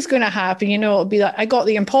something's going to happen. You know, it'll be like, I got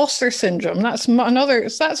the imposter syndrome. That's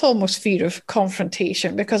almost fear of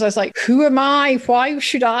confrontation, because I was like, who am I? Why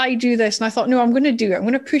should I do this? And I thought, no, I'm going to do it. I'm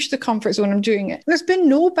going to push the comfort zone. I'm doing it. There's been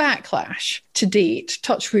no backlash to date,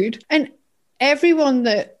 touch wood. And everyone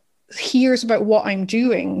that hears about what I'm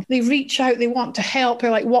doing, they reach out, they want to help. They're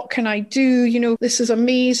like, what can I do? You know, this is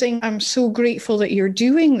amazing. I'm so grateful that you're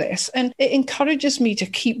doing this. And it encourages me to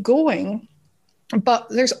keep going. But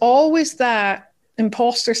there's always that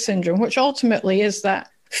imposter syndrome, which ultimately is that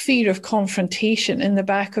fear of confrontation in the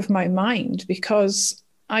back of my mind, because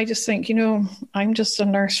I just think, you know, I'm just a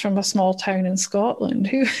nurse from a small town in Scotland.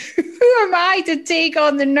 Who am I to take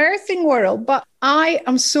on the nursing world? But I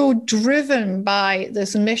am so driven by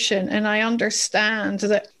this mission, and I understand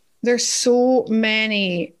that there's so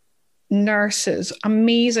many nurses,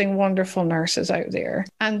 amazing, wonderful nurses out there,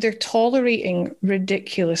 and they're tolerating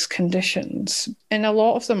ridiculous conditions. And a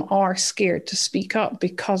lot of them are scared to speak up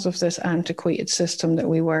because of this antiquated system that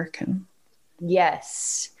we work in.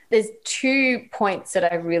 Yes. There's 2 points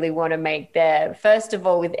that I really want to make there. First of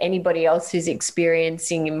all, with anybody else who's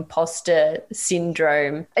experiencing imposter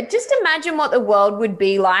syndrome, just imagine what the world would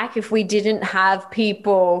be like if we didn't have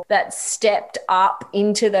people that stepped up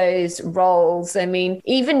into those roles. I mean,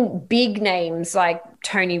 even big names like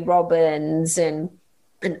Tony Robbins and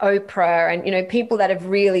Oprah and, you know, people that have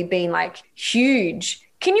really been like huge.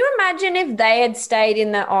 Can you imagine if they had stayed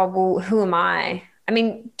in the, who am I? I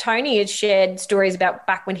mean, Tony had shared stories about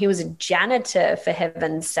back when he was a janitor, for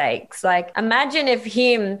heaven's sakes. Like, imagine if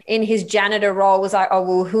him in his janitor role was like,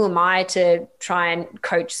 who am I to try and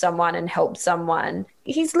coach someone and help someone?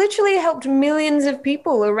 He's literally helped millions of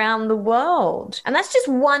people around the world. And that's just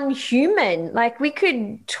one human. Like, we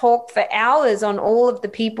could talk for hours on all of the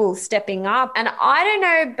people stepping up. And I don't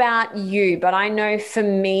know about you, but I know for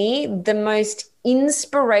me, the most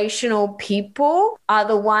inspirational people are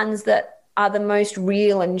the ones that are the most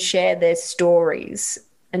real and share their stories.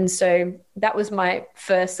 And so that was my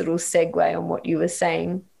first little segue on what you were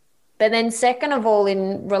saying. But then second of all,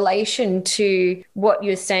 in relation to what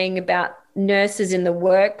you're saying about nurses in the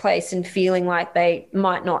workplace and feeling like they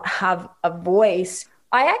might not have a voice,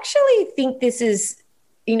 I actually think this is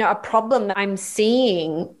a problem that I'm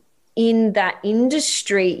seeing in that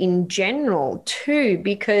industry in general too,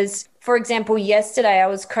 because for example, yesterday I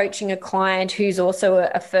was coaching a client who's also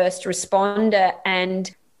a first responder, and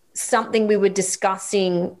something we were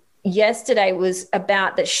discussing yesterday was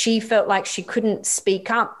about that she felt like she couldn't speak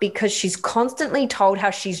up because she's constantly told how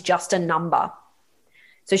she's just a number.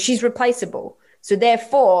 So she's replaceable. So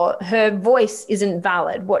therefore, her voice isn't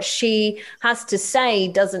valid. What she has to say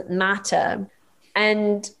doesn't matter.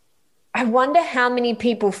 And I wonder how many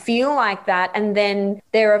people feel like that, and then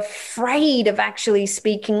they're afraid of actually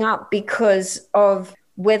speaking up because of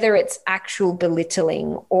whether it's actual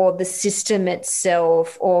belittling or the system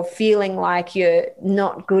itself, or feeling like you're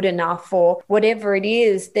not good enough or whatever it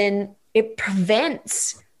is. Then it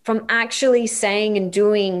prevents from actually saying and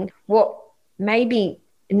doing what maybe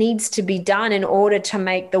needs to be done in order to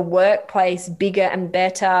make the workplace bigger and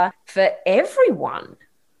better for everyone.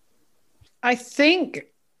 I think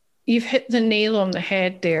you've hit the nail on the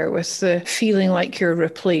head there with the feeling like you're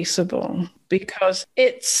replaceable, because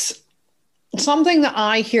it's something that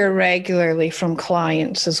I hear regularly from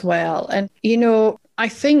clients as well. And, I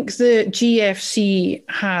think the GFC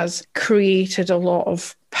has created a lot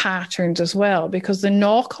of patterns as well, because the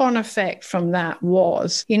knock-on effect from that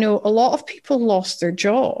was, a lot of people lost their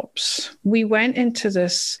jobs. We went into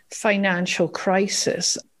this financial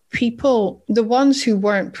crisis. People, the ones who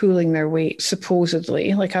weren't pulling their weight,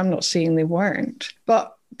 supposedly, like I'm not saying they weren't,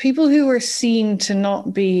 but people who were seen to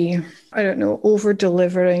not be, over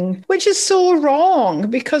delivering, which is so wrong,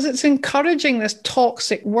 because it's encouraging this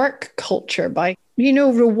toxic work culture by,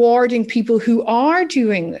 rewarding people who are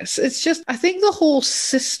doing this. It's just, I think the whole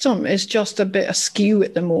system is just a bit askew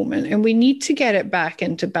at the moment, and we need to get it back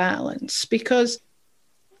into balance, because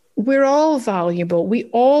we're all valuable. We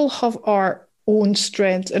all have our own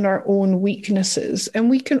strengths and our own weaknesses,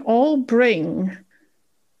 and we can all bring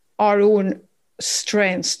our own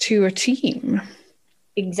strengths to a team.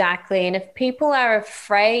 Exactly. And if people are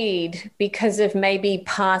afraid because of maybe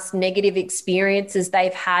past negative experiences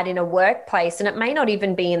they've had in a workplace, and it may not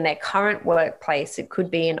even be in their current workplace, it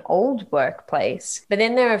could be an old workplace, but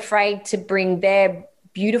then they're afraid to bring their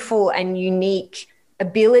beautiful and unique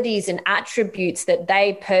abilities and attributes that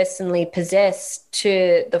they personally possess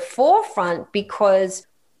to the forefront because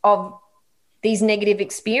of these negative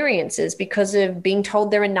experiences, because of being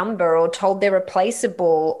told they're a number or told they're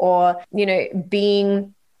replaceable, or,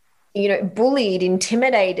 being, bullied,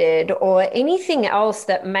 intimidated, or anything else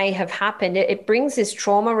that may have happened. It brings this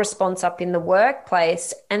trauma response up in the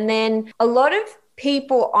workplace. And then a lot of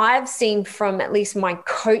people I've seen, from at least my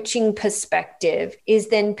coaching perspective, is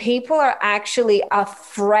then people are actually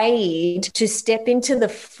afraid to step into the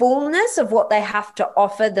fullness of what they have to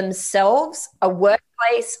offer themselves, a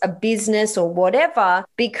workplace, a business, or whatever,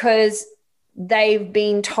 because they've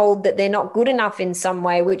been told that they're not good enough in some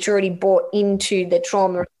way, which already bought into the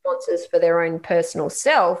trauma responses for their own personal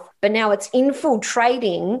self. But now it's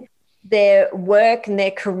infiltrating their work and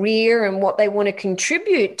their career and what they want to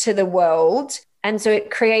contribute to the world. And so it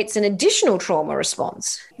creates an additional trauma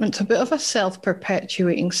response. It's a bit of a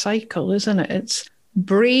self-perpetuating cycle, isn't it? It's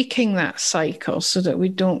breaking that cycle so that we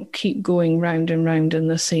don't keep going round and round in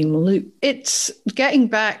the same loop. It's getting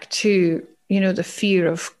back to, the fear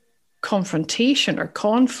of confrontation or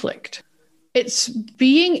conflict. It's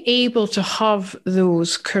being able to have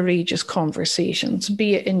those courageous conversations,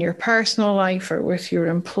 be it in your personal life or with your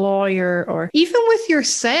employer or even with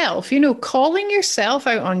yourself, calling yourself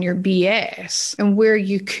out on your BS and where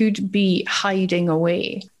you could be hiding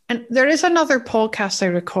away. And there is another podcast I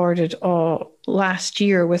recorded last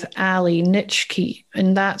year with Ali Nitschke,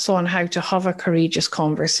 and that's on how to have a courageous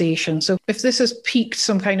conversation. So if this has piqued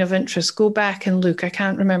some kind of interest, go back and look. I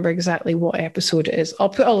can't remember exactly what episode it is. I'll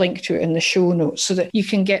put a link to it in the show notes so that you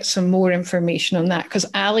can get some more information on that, because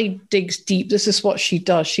Ali digs deep. This is what she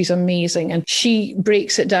does. She's amazing. And she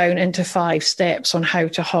breaks it down into 5 steps on how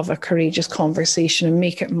to have a courageous conversation and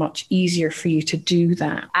make it much easier for you to do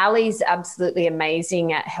that. Ali's absolutely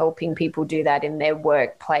amazing at helping people do that in their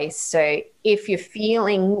workplace. So if you're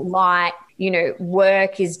feeling like,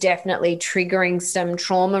 work is definitely triggering some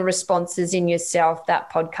trauma responses in yourself,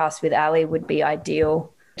 that podcast with Ali would be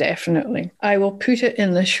ideal. Definitely. I will put it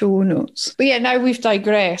in the show notes. But yeah, now we've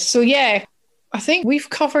digressed. So yeah, I think we've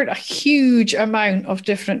covered a huge amount of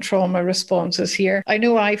different trauma responses here. I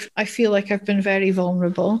know I feel like I've been very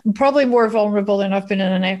vulnerable, probably more vulnerable than I've been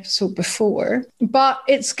in an episode before. But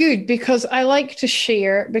it's good because I like to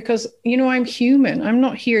share, because, I'm human. I'm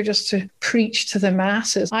not here just to preach to the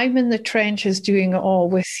masses. I'm in the trenches doing it all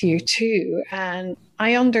with you too. And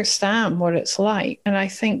I understand what it's like. And I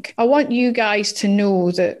think I want you guys to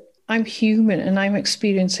know that I'm human and I'm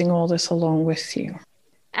experiencing all this along with you.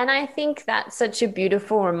 And I think that's such a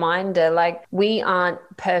beautiful reminder. Like, we aren't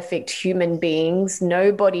perfect human beings.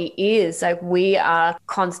 Nobody is. Like, we are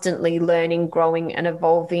constantly learning, growing, and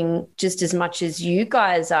evolving just as much as you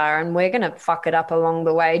guys are. And we're going to fuck it up along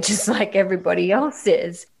the way, just like everybody else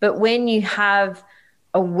is. But when you have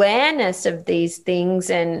awareness of these things,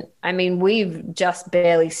 and I mean, we've just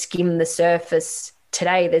barely skimmed the surface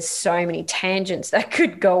today. There's so many tangents that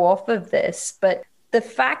could go off of this. But the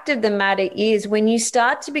fact of the matter is, when you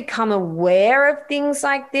start to become aware of things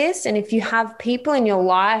like this, and if you have people in your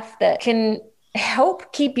life that can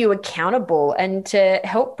help keep you accountable and to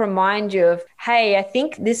help remind you of, hey, I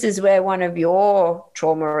think this is where one of your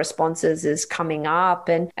trauma responses is coming up.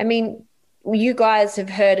 And I mean, you guys have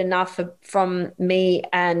heard enough from me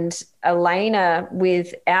and Elena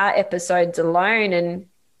with our episodes alone. And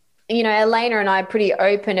you know, Elena and I are pretty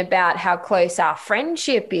open about how close our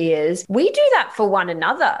friendship is. We do that for one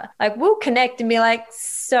another. Like, we'll connect and be like,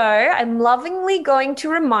 so I'm lovingly going to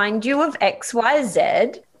remind you of X, Y,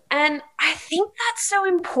 Z. And I think that's so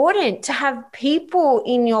important, to have people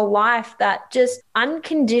in your life that just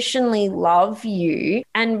unconditionally love you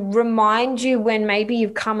and remind you when maybe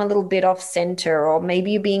you've come a little bit off center, or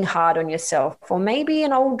maybe you're being hard on yourself, or maybe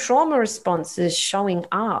an old trauma response is showing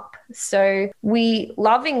up. So we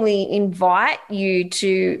lovingly invite you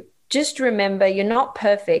to just remember, you're not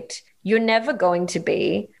perfect. You're never going to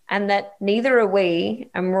be. And that neither are we.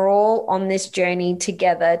 And we're all on this journey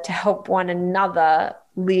together to help one another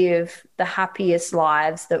live the happiest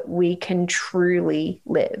lives that we can truly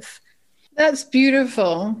live. That's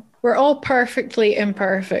beautiful. We're all perfectly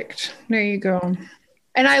imperfect. There you go.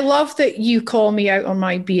 And I love that you call me out on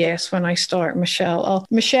my BS when I start, Michelle.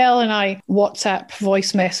 Michelle and I WhatsApp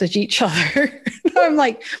voice message each other. I'm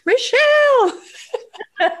like, Michelle!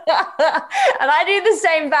 And I do the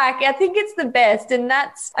same back. I think it's the best. And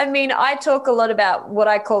that's, I mean, I talk a lot about what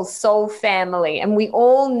I call soul family. And we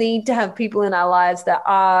all need to have people in our lives that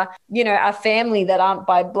are, you know, our family, that aren't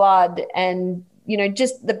by blood, and, you know,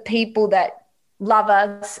 just the people that love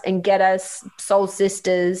us and get us, soul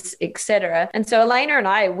sisters, etc. And so Elena and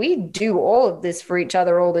I, we do all of this for each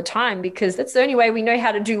other all the time, because that's the only way we know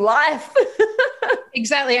how to do life.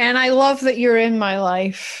 Exactly. And I love that you're in my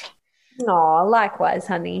life. Oh, likewise,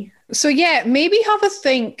 honey. So yeah, maybe have a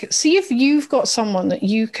think. See if you've got someone that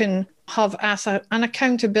you can have as an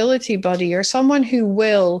accountability buddy, or someone who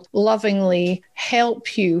will lovingly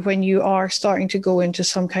help you when you are starting to go into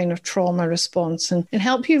some kind of trauma response, and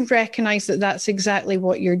help you recognize that that's exactly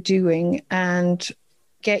what you're doing and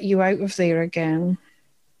get you out of there again.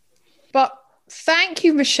 But thank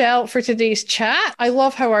you, Michelle, for today's chat. I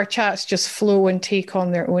love how our chats just flow and take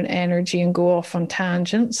on their own energy and go off on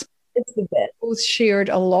tangents. It's the best. Both shared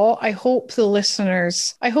a lot. I hope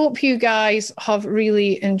you guys have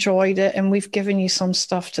really enjoyed it, and we've given you some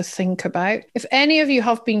stuff to think about. If any of you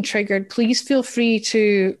have been triggered, please feel free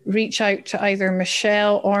to reach out to either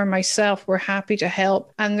Michelle or myself. We're happy to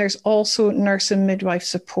help. And there's also nurse and midwife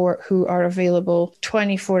support who are available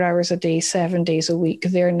 24 hours a day, 7 days a week.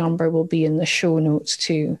 Their number will be in the show notes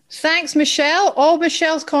too. Thanks, Michelle. All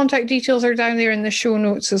Michelle's contact details are down there in the show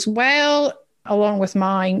notes as well, along with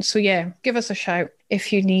mine. So yeah, give us a shout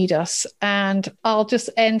if you need us. And I'll just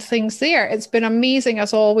end things there. It's been amazing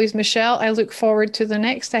as always, Michelle. I look forward to the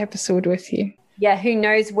next episode with you. Yeah, who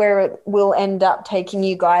knows where it will end up taking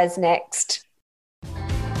you guys next.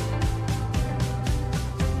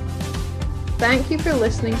 Thank you for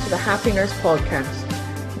listening to the Happy Nurse podcast.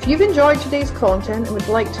 If you've enjoyed today's content and would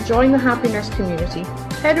like to join the Happy Nurse community,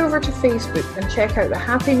 head over to Facebook and check out the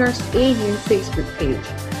Happy Nurse AU Facebook page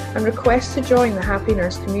and request to join the Happy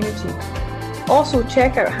Nurse community. Also,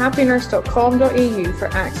 check out happynurse.com.au for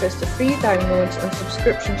access to free downloads and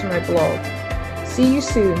subscription to my blog. See you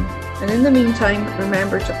soon, and in the meantime,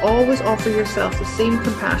 remember to always offer yourself the same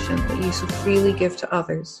compassion that you so freely give to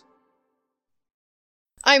others.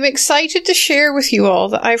 I'm excited to share with you all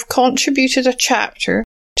that I've contributed a chapter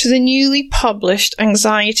to the newly published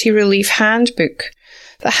Anxiety Relief Handbook.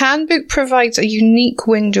 The handbook provides a unique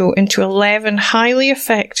window into 11 highly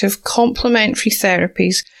effective complementary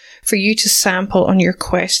therapies for you to sample on your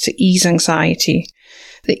quest to ease anxiety.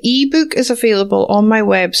 The ebook is available on my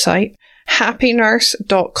website,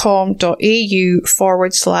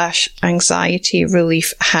 happynurse.com.au/anxiety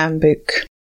relief handbook.